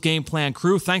Eagles Game Plan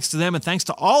crew. Thanks to them, and thanks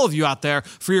to all of you out there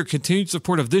for your continued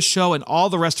support of this show and all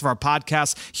the rest of our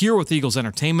podcasts here with Eagles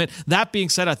Entertainment. That being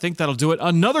said, I think that'll do it.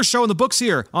 Another show in the books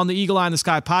here on the Eagle Eye in the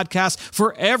Sky podcast.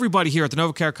 For everybody here at the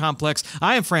NovaCare Complex,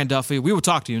 I am Fran Duffy. We will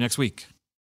talk to you next week.